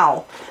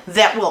now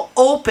that will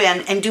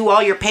open and do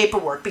all your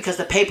paperwork because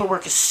the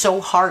paperwork is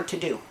so hard to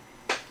do.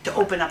 To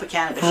open up a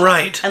cannabis shop.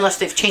 Right. Unless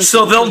they've changed.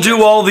 So they'll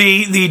do all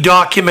the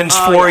documents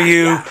for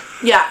you.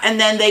 Yeah, and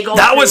then they go.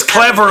 That was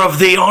clever of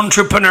the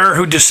entrepreneur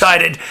who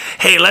decided,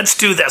 hey, let's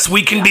do this.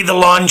 We can be the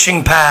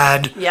launching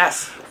pad.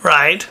 Yes.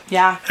 Right?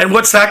 Yeah. And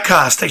what's that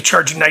cost? They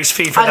charge a nice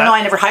fee for I that? don't know.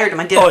 I never hired them.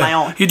 I did it on my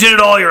own. You did it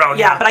all your own.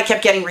 Yeah, but I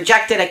kept getting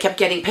rejected. I kept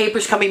getting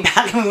papers coming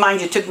back.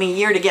 Mind you, it took me a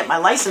year to get my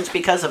license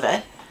because of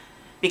it.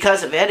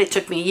 It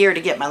took me a year to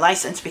get my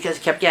license because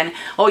it kept getting,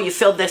 you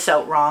filled this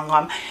out wrong.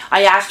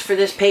 I asked for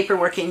this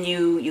paperwork and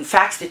you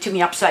faxed it to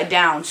me upside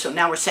down, so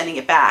now we're sending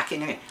it back.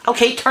 And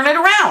okay, turn it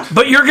around.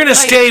 But you're going to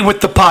stay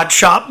with the pot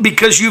shop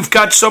because you've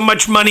got so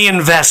much money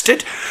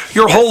invested.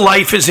 Your whole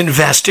life is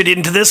invested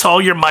into this,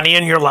 all your money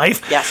in your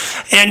life.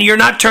 Yes. And you're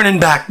not turning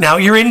back now.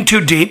 You're in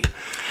too deep.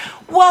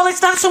 Well,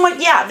 it's not so much,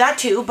 that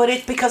too, but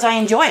it's because I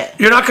enjoy it.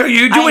 You're not going.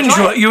 You do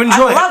enjoy it. You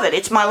enjoy it. I love it.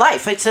 It's my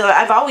life.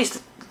 I've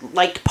always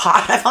liked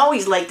pot. I've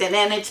always liked it,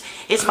 and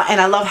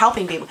and I love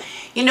helping people.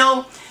 You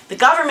know, the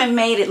government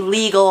made it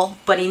legal,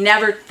 but they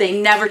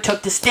never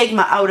took the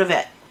stigma out of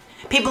it.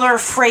 People are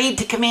afraid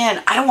to come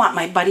in. I don't want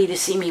my buddy to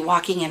see me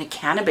walking in a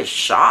cannabis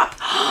shop.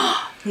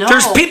 No.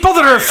 There's people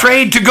that are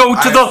afraid to go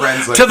to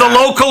the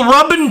local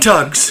rub and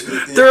tugs.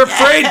 They're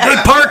afraid they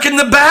park in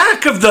the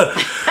back of the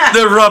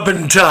rub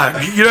and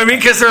tug. You know what I mean?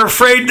 Because they're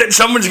afraid that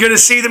someone's going to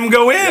see them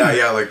go in.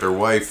 Yeah, like their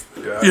wife.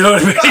 Yeah. You know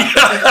what I mean?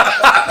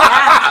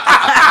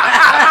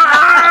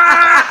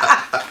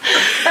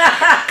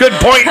 Good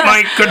point,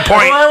 Mike. Good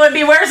point. Well, it would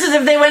be worse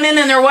if they went in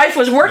and their wife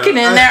was working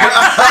in there.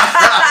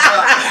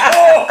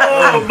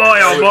 Oh boy,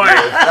 oh boy.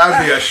 That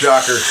would be a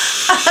shocker.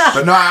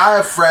 But no, I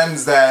have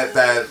friends that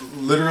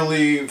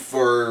literally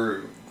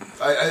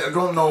I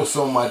don't know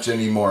so much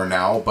anymore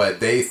now, but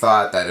they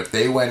thought that if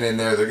they went in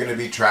there, they're going to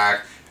be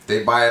tracked. If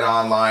they buy it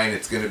online,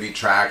 it's going to be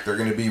tracked. They're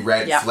going to be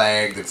red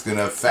flagged. It's going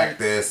to affect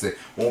this. They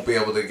won't be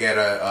able to get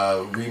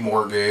a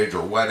remortgage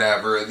or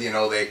whatever. You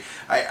know,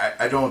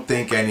 I don't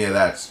think any of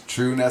that's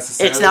true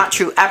necessarily. It's not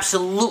true.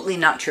 Absolutely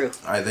not true.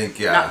 I think,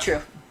 Not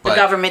true. The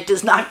government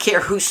does not care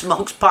who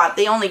smokes pot.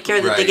 They only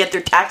care that they get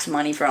their tax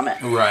money from it.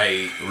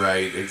 Right,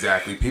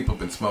 exactly. People have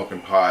been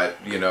smoking pot,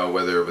 you know,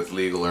 whether it was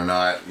legal or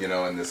not, you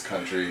know, in this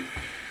country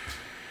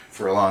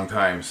for a long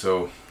time.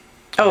 So.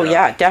 Oh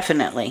yeah,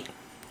 definitely.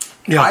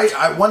 Yeah.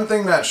 I one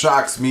thing that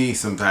shocks me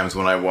sometimes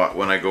when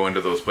I go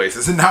into those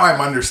places, and now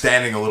I'm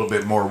understanding a little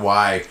bit more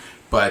why,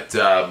 but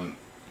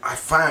I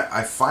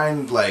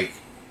find like,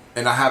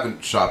 and I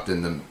haven't shopped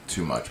in them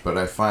too much, but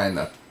I find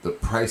that the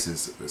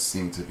prices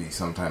seem to be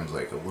sometimes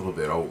like a little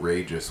bit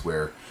outrageous,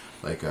 where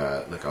like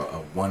a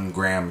 1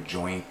 gram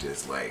joint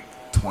is like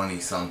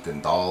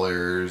 $20-something,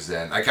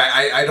 and like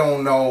I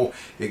don't know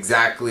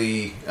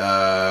exactly.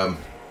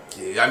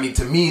 I mean,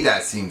 to me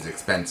that seems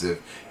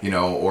expensive, you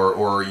know,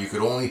 or you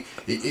could only.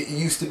 It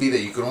used to be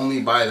that you could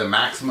only buy, the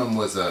maximum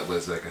was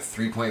like a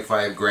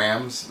 3.5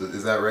 grams.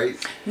 Is that right?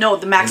 No,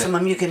 the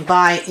maximum you can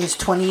buy is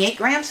 28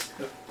 grams.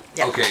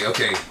 Yeah.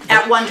 Okay.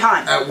 At one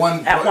time. At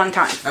one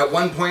time. At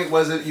one point,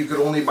 was it you could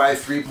only buy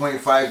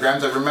 3.5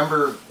 grams? I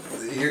remember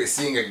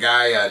seeing a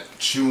guy at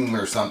Choom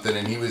or something,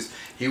 and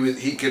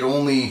he could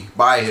only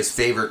buy his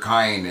favorite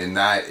kind in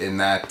that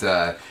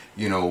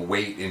you know,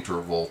 weight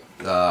interval.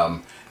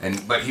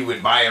 But he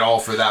would buy it all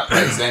for that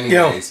price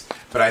anyways. Yeah.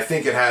 But I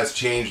think it has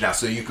changed now,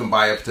 so you can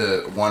buy up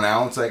to 1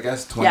 ounce, I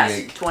guess,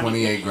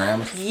 28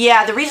 grams.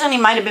 Yeah, the reason he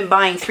might have been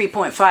buying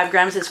 3.5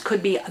 grams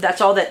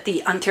that's all that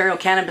the Ontario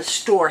Cannabis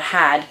Store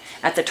had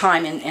at the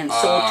time and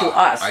sold to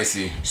us. I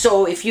see.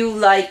 So if you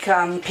like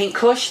Pink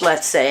Kush,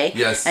 let's say,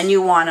 yes, and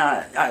you want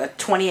a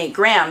 28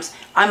 grams,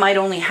 I might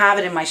only have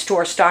it in my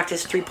store stocked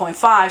as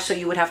 3.5, so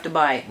you would have to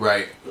buy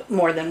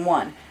more than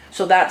one.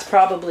 So that's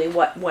probably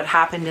what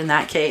happened in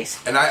that case.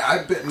 And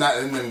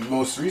and then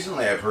most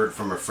recently I've heard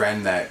from a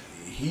friend that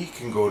he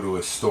can go to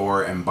a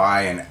store and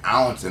buy an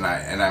ounce, and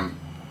I'm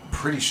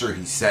pretty sure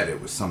he said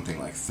it was something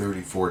like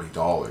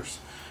 $30-$40.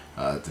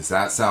 Does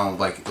that sound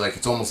like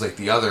it's almost like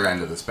the other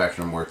end of the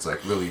spectrum, where it's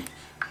like really,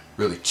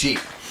 really cheap?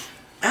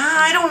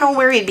 I don't know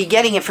where he'd be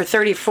getting it for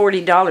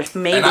 $30-$40.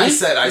 Maybe. And I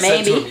said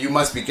to him, "You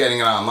must be getting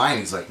it online."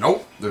 He's like,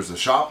 "Nope, there's a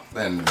shop,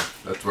 and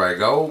that's where I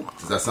go."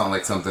 Does that sound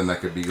like something that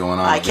could be going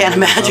on? I can't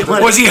imagine.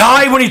 Was he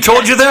high when he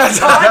told you that?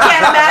 Oh, I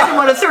can't imagine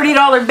what a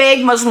 $30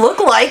 bag must look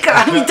like.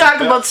 You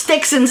talk about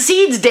sticks and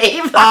seeds,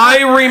 Dave.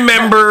 I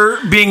remember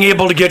being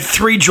able to get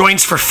 3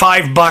 joints for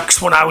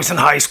 $5 when I was in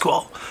high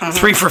school.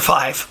 3 for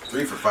 $5.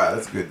 3 for $5.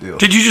 That's a good deal.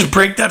 Did you just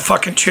break that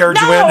fucking chair, No,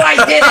 Joanne?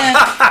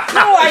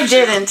 I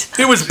didn't.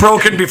 It was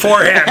broken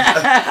beforehand.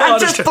 I'm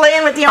just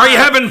playing with the Are you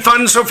having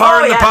fun so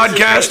far in the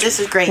podcast? This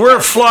is great. We're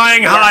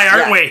flying high,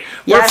 aren't we?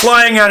 We're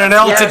flying at an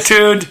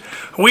altitude.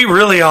 We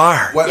really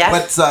are.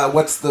 What's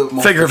the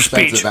most Figure of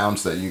expensive speech.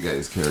 ounce that you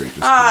guys carry?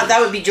 That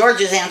would be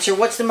George's answer.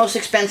 What's the most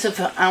expensive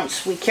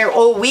ounce we carry?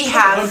 Oh, we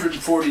have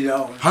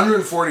 $140.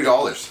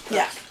 $140.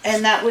 Yeah,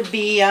 and that would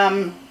be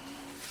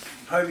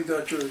Highly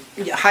Dutch.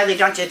 highly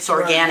Dutch. It's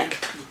organic.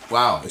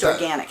 Wow, It's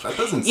organic. That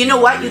doesn't. You know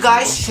what? You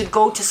guys should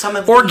go to some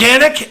of the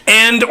Organic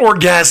and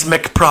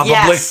orgasmic, probably.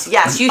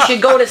 Yes. You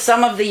should go to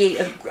some of the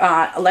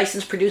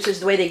licensed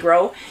producers. The way they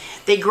grow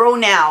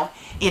now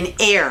in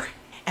air,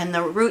 and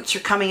the roots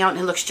are coming out, and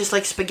it looks just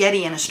like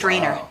spaghetti in a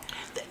strainer. Wow.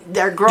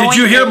 They're growing. Did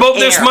you hear in about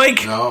air. this,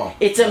 Mike? No.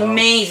 It's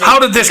amazing. How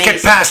did this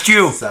get past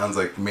you? Sounds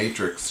like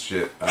Matrix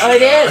shit. Oh,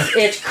 it is.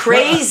 It's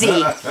crazy.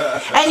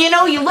 And you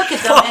look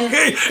at them, and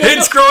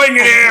It's growing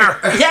in air.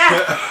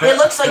 Yeah, it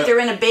looks like they're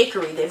in a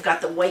bakery. They've got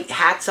the white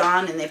hats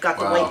on, and they've got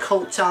the white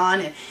coats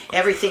on, and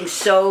everything's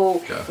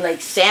so like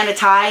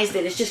sanitized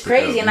that it's just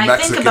crazy. And I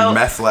Mexican think about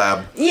meth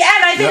lab. Yeah,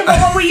 and I think about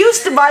what we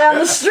used to buy on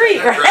the street,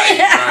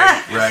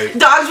 right? Right.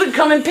 Dogs would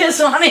come and piss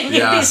on it, and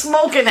you'd be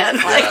smoking it.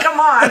 Like, come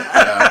on.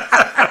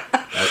 Yeah.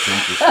 That's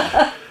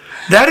interesting.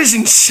 That is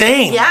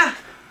insane. Yeah.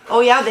 Oh,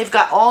 yeah, they've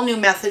got all new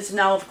methods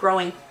now of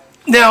growing.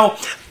 Now,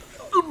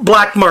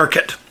 black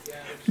market.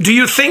 Do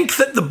you think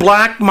that the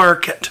black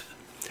market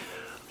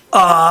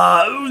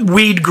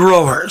weed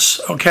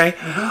growers,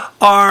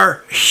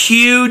 are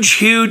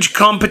huge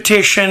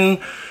competition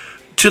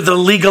to the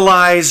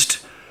legalized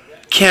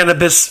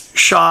cannabis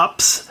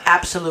shops?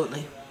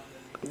 Absolutely.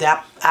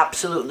 Yeah,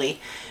 absolutely.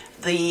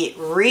 The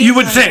reason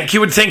You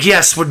would think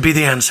yes would be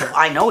the answer.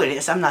 I know it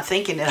is. I'm not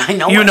thinking it. I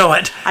know it. You know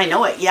it. I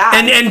know it. Yeah.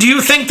 And do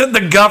you think that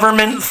the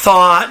government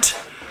thought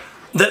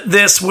that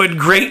this would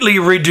greatly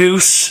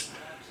reduce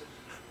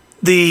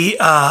the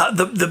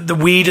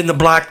weed in the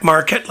black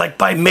market, like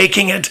by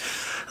making it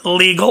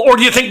legal? Or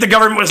do you think the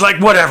government was like,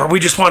 whatever, we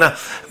just want to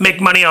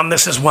make money on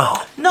this as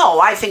well?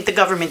 No, I think the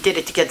government did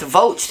it to get the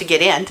votes to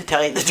get in, to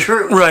tell you the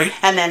truth. Right.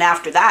 And then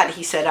after that,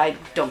 he said, I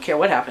don't care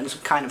what happens,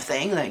 kind of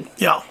thing. Like,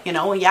 Yeah.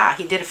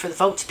 He did it for the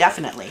votes,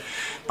 definitely.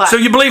 But So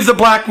you believe the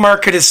black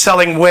market is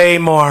selling way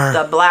more?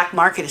 the black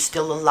market is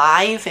still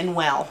alive and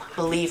well,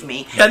 believe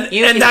me. And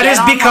You can that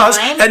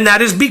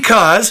get is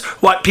because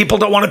what, people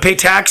don't want to pay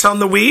tax on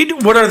the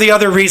weed? What are the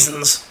other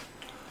reasons?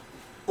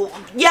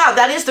 Yeah,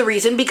 that is the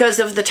reason, because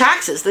of the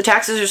taxes. The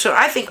taxes are so.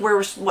 I think we're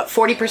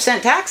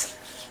 40% tax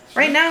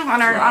right now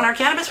on our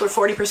cannabis. We're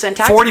 40%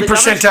 tax.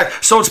 40%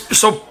 tax.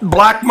 So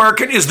black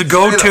market is the Get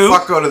go-to. the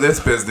fuck out of this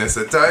business,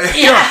 I tell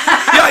you.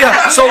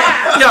 Yeah.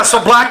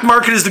 So black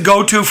market is the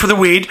go-to for the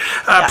weed,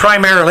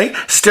 primarily,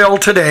 still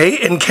today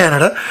in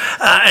Canada,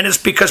 and it's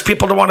because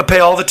people don't want to pay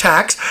all the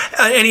tax.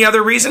 Any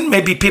other reason?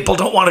 Maybe people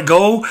don't want to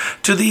go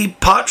to the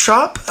pot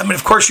shop. I mean,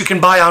 of course, you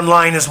can buy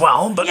online as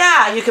well, but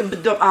Yeah, you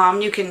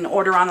can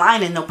order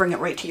online and they'll bring it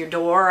right to your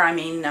door. I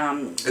mean,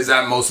 Is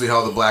that mostly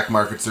how the black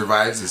market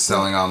survives? Is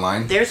selling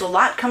online? there's a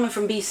lot coming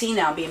from BC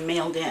now being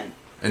mailed in.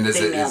 And is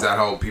They mail that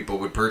how people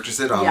would purchase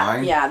it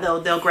online? Yeah,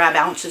 they'll grab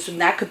ounces, and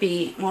that could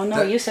be. Well,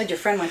 no, you said your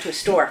friend went to a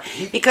store,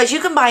 because you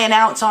can buy an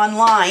ounce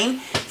online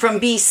from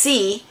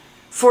BC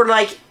for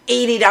like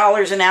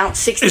 $80 an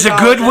ounce, $60. Is it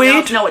good an weed?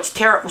 ounce. No, it's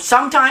terrible.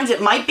 Sometimes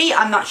it might be.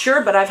 I'm not sure,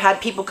 but I've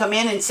had people come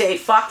in and say,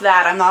 "Fuck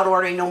that! I'm not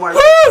ordering no more."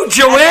 Woo,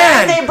 Joanne!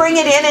 And then they bring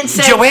it in and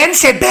say, Joanne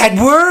said bad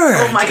word.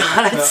 "Oh my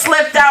God, it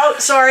slipped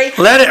out. Sorry."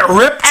 Let it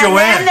rip, And Joanne.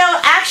 then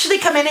they'll actually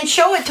come in and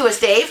show it to us,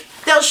 Dave.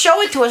 They'll show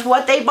it to us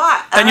what they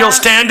bought. And you'll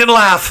stand and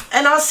laugh.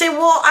 And I'll say,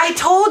 well, I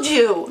told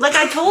you. Like,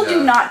 I told you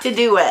Yeah. not to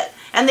do it.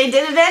 And they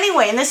did it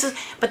anyway. And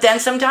but then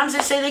sometimes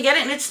they say they get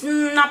it and it's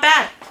not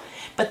bad.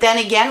 But then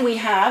again,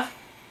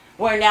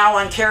 where now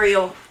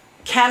Ontario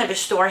Cannabis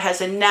Store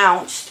has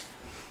announced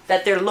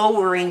that they're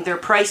lowering their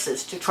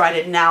prices to try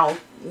to now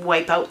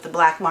wipe out the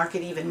black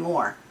market even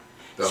more.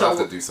 They'll So have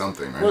to do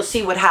something, right? We'll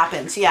see what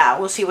happens. Yeah,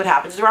 we'll see what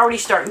happens. They're already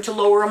starting to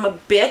lower them a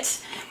bit,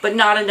 but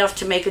not enough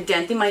to make a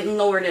dent. They might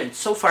lower it.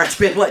 So far, it's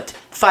been,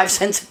 5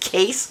 cents a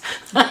case?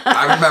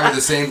 I remember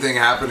the same thing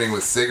happening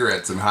with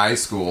cigarettes in high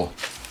school.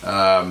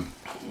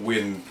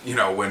 When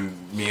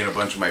me and a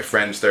bunch of my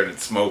friends started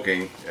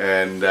smoking,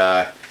 and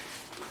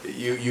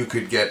you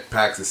could get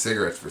packs of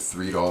cigarettes for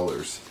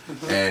 $3,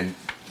 and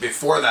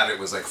before that it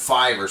was like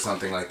 $5 or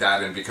something like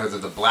that. And because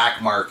of the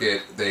black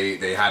market,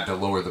 they had to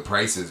lower the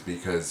prices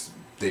because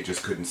they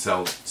just couldn't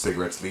sell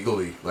cigarettes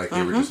legally. Like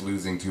they were just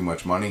losing too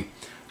much money.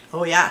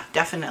 Oh, yeah,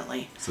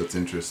 definitely. So it's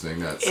interesting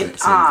that same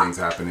thing's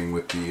happening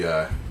with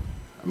the.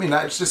 I mean,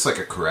 it's just like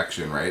a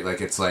correction, right?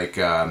 Like it's like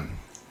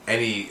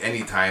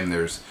any time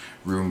there's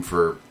room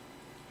for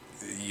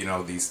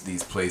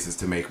these places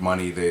to make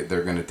money,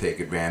 they're going to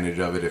take advantage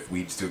of it. If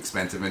weed's too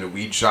expensive in a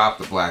weed shop,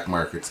 the black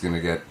market's going to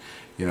get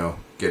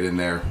in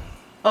there.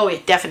 Oh,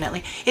 it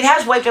definitely. It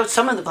has wiped out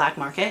some of the black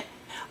market.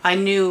 I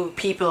knew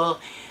people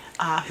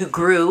who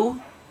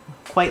grew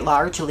quite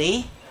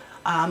largely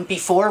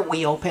before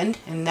we opened,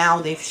 and now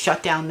they've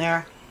shut down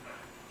their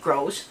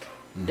grows.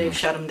 They've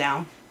shut them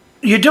down.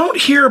 You don't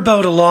hear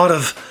about a lot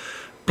of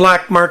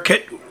black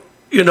market,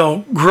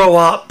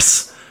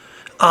 grow-ups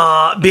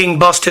being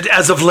busted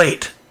as of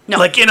late. No.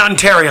 Like in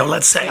Ontario,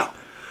 let's say. No.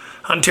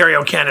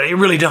 Ontario, Canada. You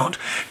really don't.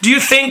 Do you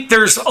think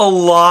there's a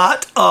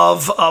lot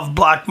of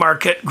black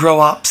market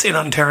grow-ups in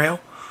Ontario?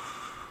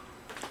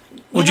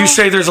 Would you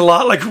say there's a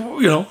lot,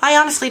 I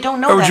honestly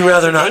don't know. Or would you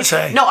rather not Dave.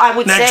 say? No, I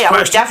would Next say. I would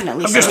question.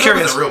 definitely I'm say. just There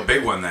curious. was a real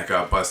big one that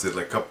got busted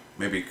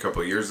maybe a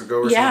couple of years ago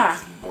or Yeah.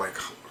 something. Like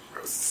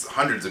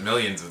hundreds of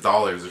millions of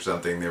dollars or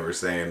something. They were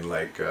saying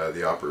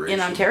the operation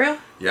In Ontario?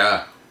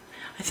 Yeah,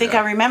 I think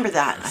Yeah. I remember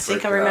that. It's I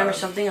think like, I remember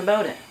something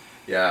about it.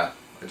 yeah.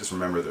 I just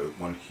remember the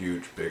one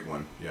huge big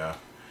one. Yeah.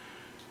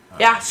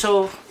 Yeah,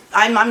 so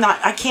I'm not.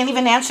 I can't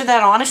even answer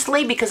that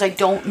honestly because I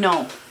don't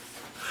know.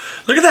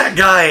 Look at that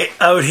guy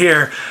out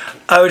here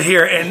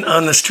and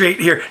on the street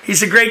here.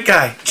 He's a great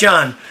guy,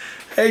 John.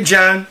 Hey,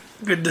 John.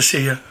 Good to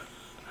see you.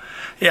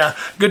 Yeah,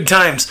 good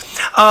times.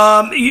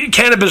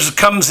 Cannabis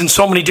comes in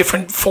so many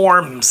different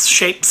forms,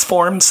 shapes,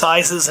 forms,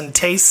 sizes, and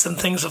tastes and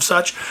things of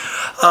such.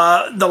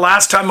 The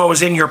last time I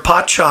was in your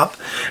pot shop,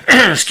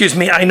 excuse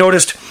me, I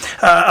noticed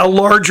a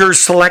larger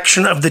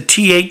selection of the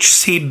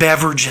THC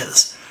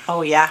beverages.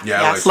 Oh yeah.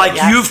 Yeah, Yes. like Like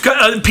yes. you've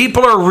got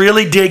people are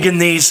really digging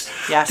these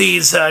Yes.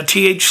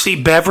 THC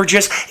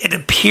beverages. It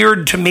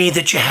appeared to me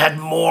that you had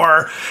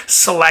more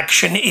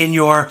selection in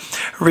your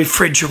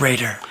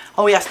refrigerator.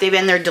 Oh yes, Dave,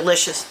 and they're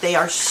delicious. They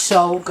are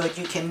so good.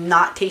 You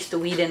cannot taste the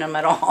weed in them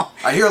at all.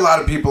 I hear a lot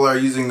of people are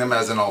using them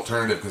as an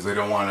alternative because they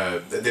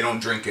don't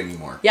drink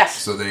anymore. Yes.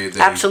 So they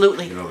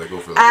absolutely. they go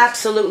for those.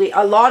 Absolutely.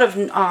 A lot of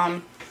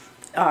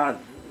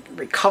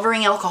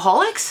recovering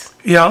alcoholics,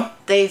 Yeah.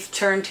 they've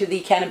turned to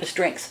the cannabis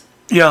drinks.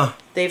 Yeah.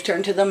 They've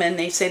turned to them and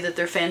they say that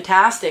they're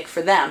fantastic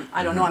for them.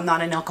 I don't know. I'm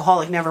not an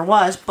alcoholic, never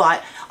was,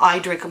 but I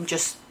drink them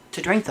just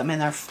to drink them,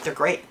 and they're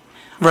great.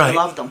 Right. I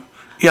love them.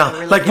 Yeah.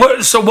 Really Like do.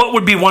 what? So what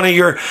would be one of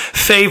your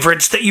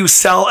favorites that you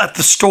sell at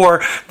the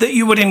store that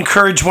you would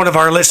encourage one of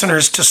our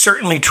listeners to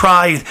certainly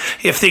try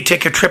if they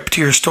take a trip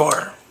to your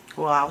store?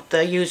 Wow, the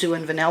yuzu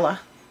and vanilla.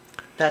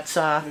 That's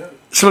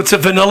So it's a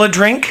vanilla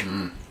drink.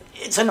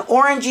 it's an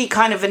orangey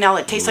kind of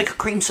vanilla. It tastes like a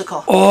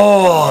creamsicle.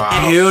 Oh,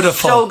 And it's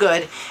beautiful. so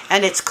good.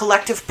 And it's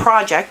Collective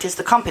Project is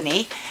the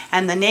company,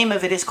 and the name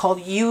of it is called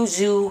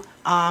Yuzu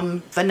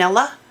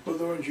Vanilla.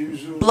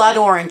 Blood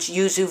orange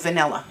yuzu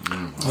vanilla.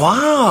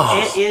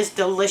 Wow. It is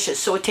delicious.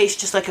 So it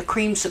tastes just like a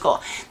creamsicle.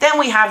 Then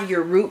we have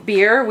your root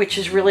beer, which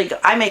is really good.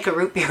 I make a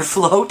root beer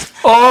float.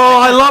 Oh,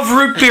 I love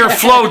root beer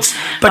floats,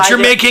 but I you're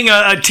do. making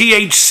a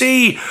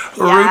THC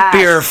root Yes.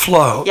 beer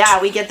float. Yeah,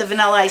 we get the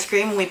vanilla ice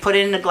cream and we put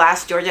it in a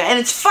glass, Georgia. And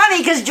it's funny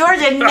because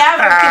Georgia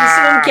never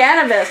consumed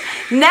cannabis.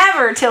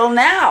 Never till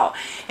now.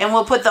 And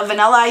we'll put the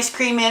vanilla ice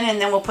cream in,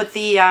 and then we'll put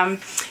the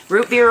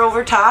root beer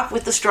over top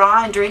with the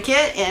straw and drink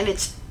it. And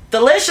it's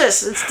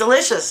delicious. It's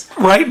delicious.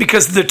 Right,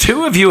 because the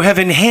two of you have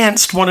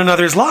enhanced one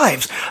another's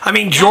lives. I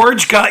mean,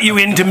 George got you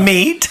into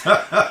meat,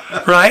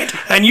 right?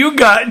 And you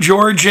got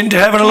George into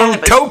having a little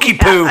Cannabis. tokey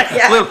poo.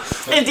 Yeah.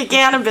 Little, Into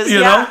cannabis,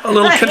 you yeah. know, a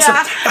little consum-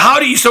 Yeah. How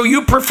do you, so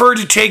you prefer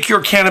to take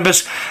your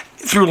cannabis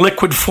through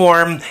liquid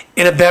form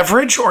in a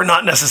beverage or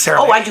not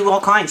necessarily? Oh, I do all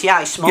kinds. Yeah,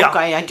 I smoke. Yeah.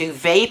 I do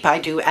vape. I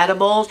do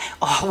edibles.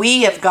 Oh,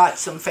 we have got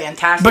some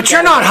fantastic. But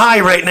you're not edibles. high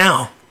right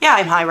now. Yeah,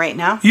 I'm high right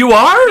now. You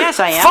are? Yes,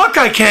 I am. Fuck,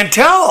 I can't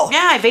tell.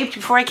 Yeah, I vaped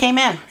before I came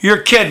in.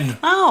 You're kidding.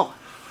 Oh,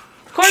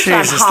 of course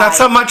Jesus, I'm high. that's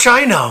how much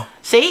I know.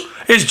 See?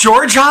 Is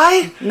George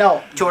high?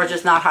 No, George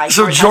is not high.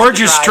 So has George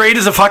to is drive. straight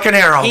as a fucking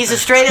arrow. He's as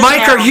straight as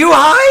Mike, an arrow. are you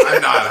high?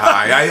 I'm not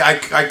high.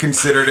 I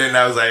considered it and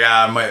I was like,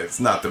 it's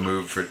not the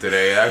move for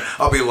today.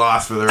 I'll be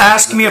lost for the rest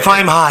Ask of the me day. if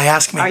I'm high.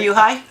 Ask me. Are you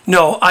high?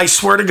 No, I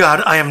swear to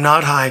God, I am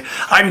not high.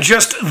 I'm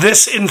just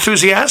this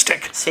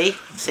enthusiastic. See?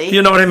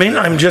 You know what I mean?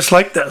 I'm just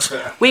like this.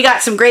 We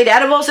got some great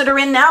edibles that are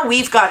in now.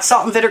 We've got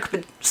salt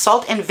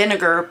and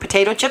vinegar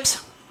potato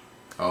chips.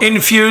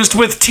 Infused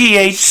with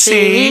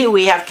THC.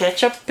 We have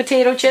ketchup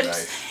potato chips.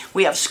 Nice.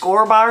 We have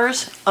score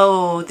bars.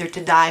 Oh, they're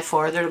to die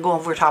for. They're to go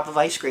over top of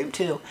ice cream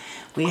too.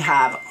 We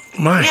have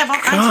My we have all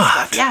kinds of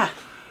God. stuff. Yeah.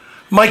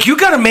 Mike, you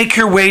got to make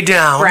your way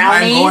down.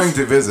 Brownies. I'm going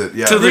to visit.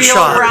 Yeah, To the Real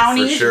shop.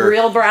 brownies, for sure.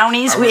 real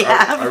brownies we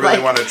have. I really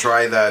like- want to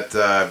try that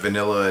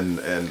vanilla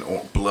and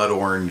blood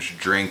orange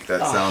drink.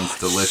 That sounds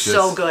delicious.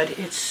 So good.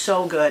 It's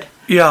so good.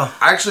 Yeah.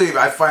 Actually,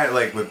 I find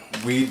like with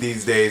weed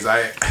these days,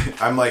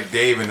 I'm like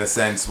Dave in a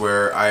sense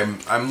where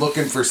I'm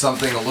looking for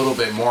something a little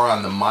bit more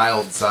on the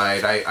mild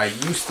side. I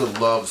used to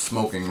love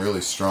smoking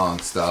really strong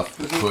stuff,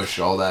 the push,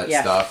 all that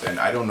Yeah. stuff, and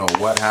I don't know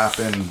what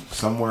happened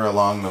somewhere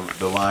along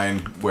the line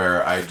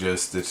where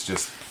it's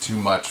just too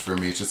much for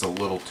me. It's just a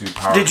little too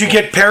powerful. Did you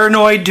get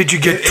paranoid? Did you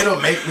get... It'll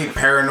make me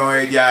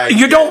paranoid. Yeah.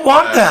 You don't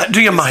want that,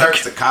 do you, Mike? It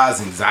starts to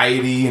cause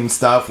anxiety and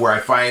stuff. Where I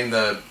find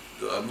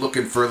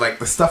looking for like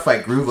the stuff I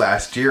grew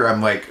last year.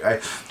 I'm like,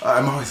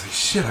 I'm always like,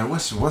 shit. I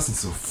wish it wasn't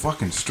so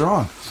fucking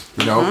strong,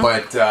 you know. Mm-hmm.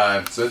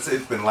 But so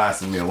it's been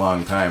lasting me a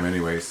long time,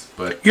 anyways.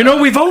 But You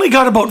know, we've only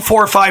got about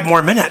 4 or 5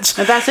 more minutes.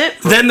 And that's it.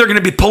 Then they're going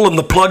to be pulling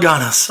the plug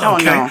on us. Oh,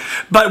 Okay. no.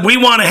 But we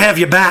want to have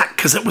you back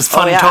because it was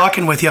fun yeah.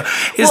 talking with you. Is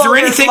Well, there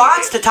there's anything...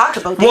 lots to talk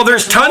about. Well,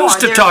 there's There's tons more.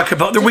 to There's talk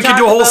about. to We could talk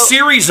do a whole about-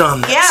 series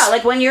on this. Yeah,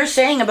 like when you're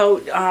saying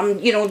about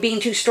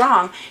being too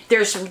strong,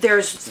 there's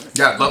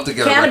yeah, I'd love to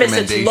get a cannabis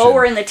that's recommendation.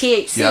 lower in the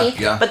THC, Yeah,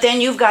 yeah. but then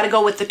you've got to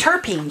go with the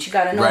terpenes. You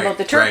got to know Right, about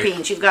the right.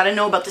 terpenes. You've got to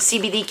know about the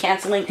CBD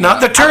canceling. Not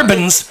the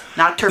turbans.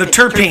 Not The terpenes.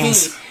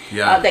 terpenes.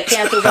 Yeah. That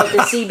cancels out the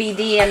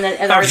CBD and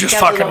I was just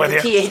cancels fucking out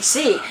with the you.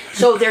 THC.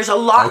 So there's a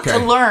lot to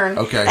Okay, learn,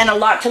 okay. and a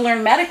lot to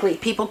learn medically.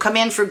 People come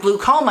in for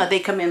glaucoma. They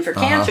come in for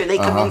cancer. They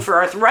come in for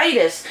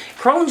arthritis,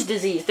 Crohn's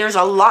disease. There's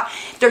a lot.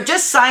 They're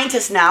just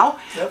scientists now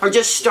are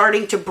just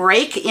starting to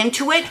break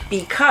into it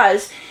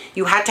because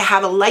you had to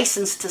have a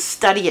license to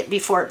study it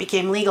before it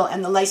became legal,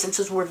 and the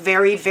licenses were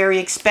very, very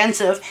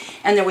expensive,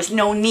 and there was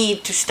no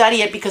need to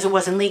study it because it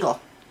wasn't legal.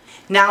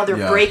 Now they're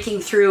Yeah. breaking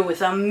through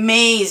with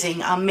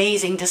amazing,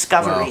 amazing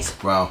discoveries.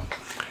 Wow.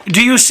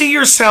 Do you see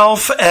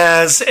yourself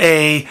as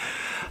a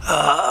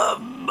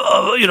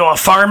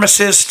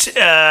pharmacist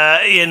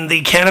in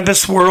the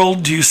cannabis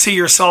world? Do you see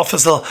yourself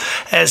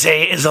as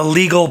a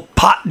legal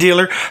pot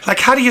dealer? Like,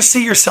 how do you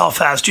see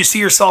yourself as? Do you see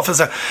yourself as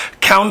a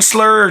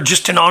counselor or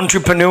just an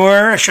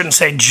entrepreneur? I shouldn't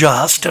say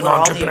just an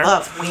All the entrepreneur.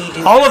 above. We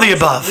do All of the counseling.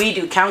 above. We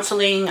do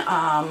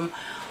counseling.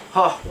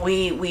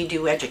 We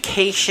do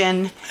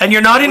education. And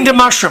you're not into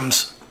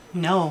mushrooms.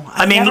 No,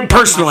 I mean, never done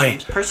personally.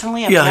 mushrooms.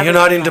 Personally, I've Yeah, never you're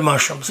not done into them.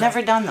 mushrooms.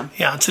 Never done them.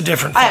 Yeah, it's a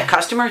different I thing. have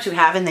customers who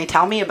have, and they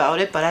tell me about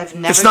it, but I've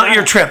never. It's not done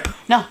your it. trip.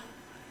 No.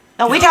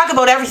 No, we talk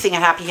about everything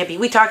at Happy Hippie.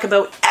 We talk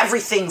about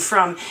everything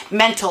from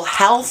mental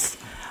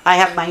health, I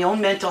have my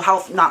own mental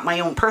health, not my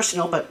own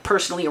personal, but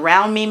personally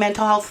around me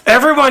mental health.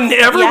 Everyone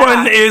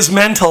is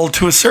mental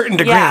to a certain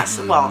degree. Yes,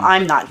 well,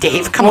 I'm not,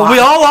 Dave. Come on. Well, we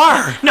all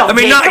are. No, I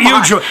mean, Dave, not come you,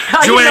 on. Joanne.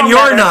 You know You're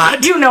better.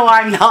 not. You know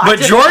I'm not. But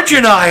George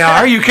and I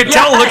are. You can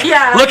tell. Look you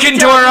into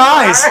tell our we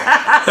eyes.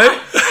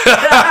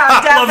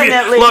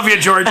 Definitely. Love you,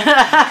 George.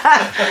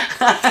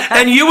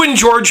 And you and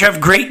George have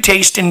great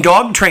taste in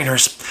dog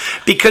trainers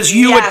because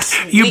you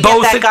we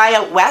both. Get that guy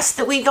out west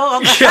that we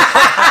go.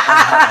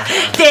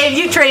 Dave,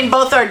 you trained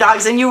both our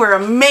dogs, and you were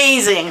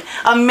amazing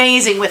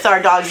with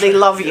our dogs. They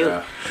love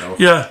you.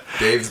 Yeah.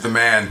 Dave's the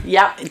man.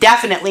 Yeah,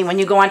 definitely. When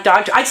you go on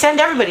dog, I send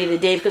everybody to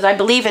Dave because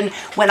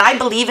when I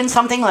believe in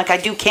something, like I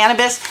do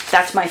cannabis,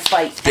 that's my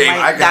fight. Dave,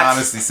 I can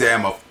honestly say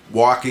I'm a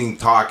walking,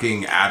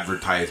 talking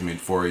advertisement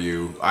for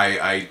you.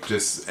 I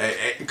just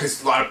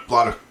because a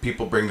lot of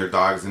people bring their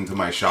dogs into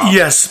my shop.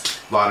 Yes.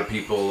 A lot of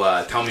people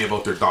tell me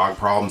about their dog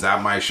problems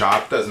at my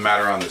shop. Doesn't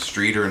matter on the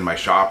street or in my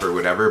shop or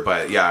whatever.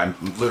 But yeah, I'm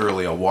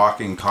literally a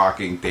walking,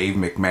 talking Dave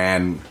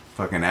McMahon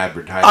fucking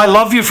advertisement. I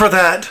love you for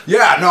that.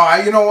 Yeah,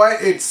 no, you know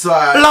what? It's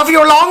love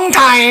you a long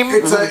time.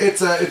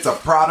 It's a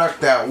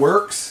product that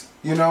works.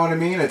 You know what I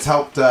mean? It's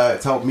helped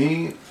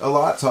me a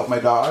lot. It's helped my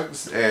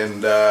dogs,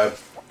 and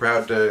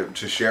proud to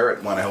share it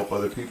and want to help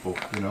other people.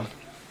 You know.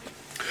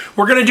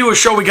 We're going to do a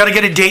show. We got to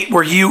get a date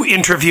where you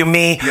interview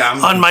me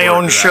on my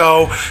own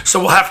show. So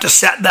we'll have to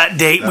set that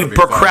date. We've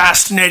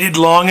procrastinated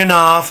long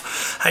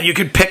enough, and you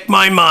could pick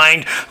my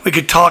mind. We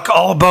could talk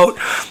all about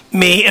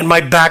me and my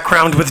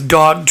background with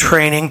dog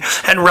training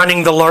and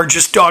running the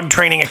largest dog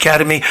training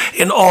academy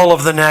in all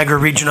of the Niagara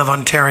region of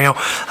Ontario,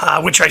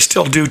 which I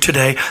still do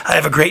today. I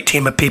have a great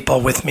team of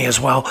people with me as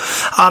well.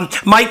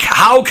 Mike,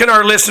 how can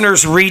our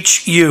listeners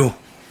reach you?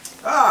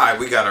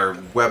 We got our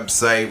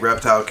website,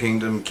 Reptile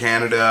Kingdom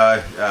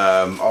Canada.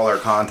 All our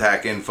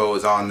contact info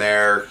is on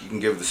there. You can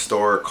give the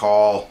store a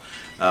call.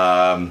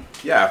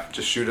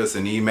 Just shoot us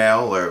an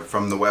email or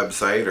from the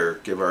website or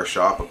give our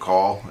shop a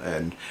call.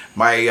 And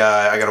I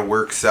got a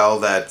work cell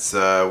that's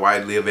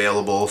widely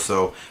available.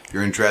 So if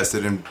you're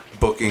interested in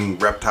booking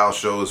reptile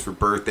shows for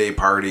birthday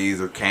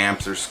parties or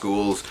camps or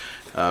schools,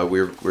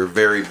 we're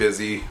very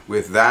busy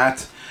with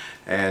that.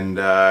 And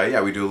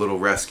we do a little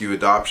rescue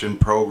adoption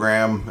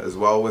program as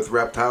well with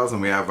reptiles,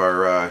 and we have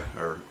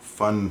our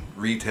fun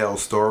retail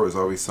store. There's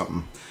always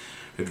something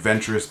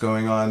adventurous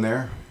going on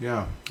there.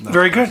 Yeah,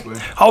 very good.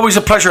 Always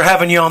a pleasure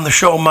having you on the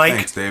show, Mike.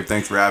 Thanks, Dave.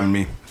 Thanks for having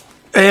me.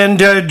 And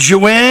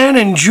Joanne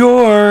and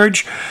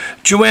George,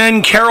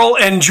 Joanne Carroll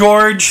and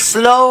George.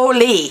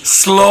 Slowly.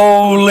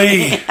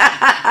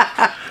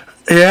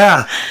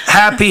 Yeah,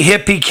 Happy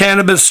Hippy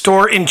Cannabis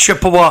Store in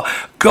Chippewa.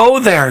 Go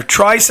there.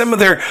 Try some of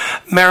their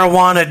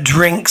marijuana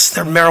drinks,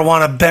 their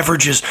marijuana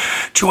beverages.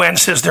 Joanne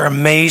says they're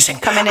amazing.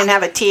 Come in and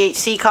have a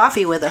THC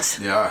coffee with us.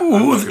 Yeah,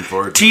 I'm looking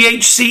forward to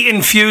it.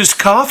 THC-infused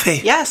coffee.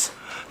 Yes.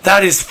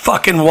 That is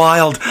fucking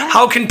wild. Yeah.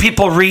 How can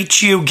people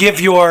reach you? Give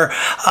your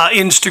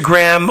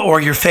Instagram or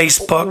your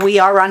Facebook. We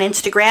are on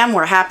Instagram.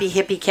 We're Happy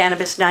Hippy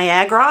Cannabis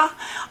Niagara.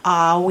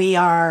 We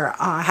are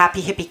Happy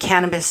Hippy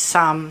Cannabis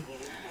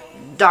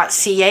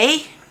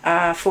 .ca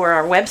for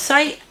our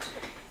website,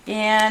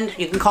 and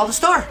you can call the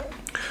store.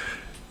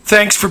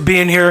 Thanks for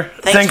being here.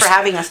 Thanks for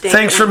having us, David.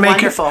 Thanks for making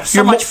wonderful.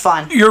 So much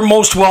fun. You're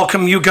most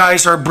welcome. You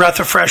guys are a breath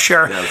of fresh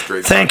air. Yeah, it's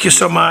great. Thank you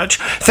so much.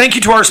 Thank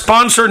you to our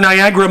sponsor,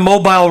 Niagara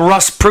Mobile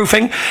Rust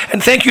Proofing,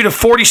 and thank you to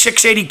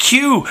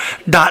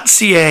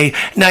 4680q.ca,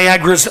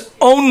 Niagara's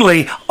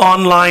only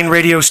online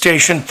radio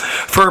station,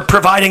 for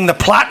providing the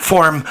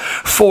platform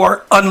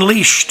for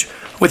Unleashed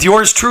with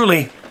yours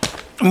truly,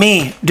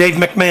 me, Dave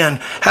McMahon.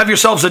 Have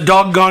yourselves a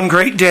doggone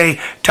great day.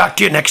 Talk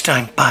to you next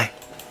time. Bye.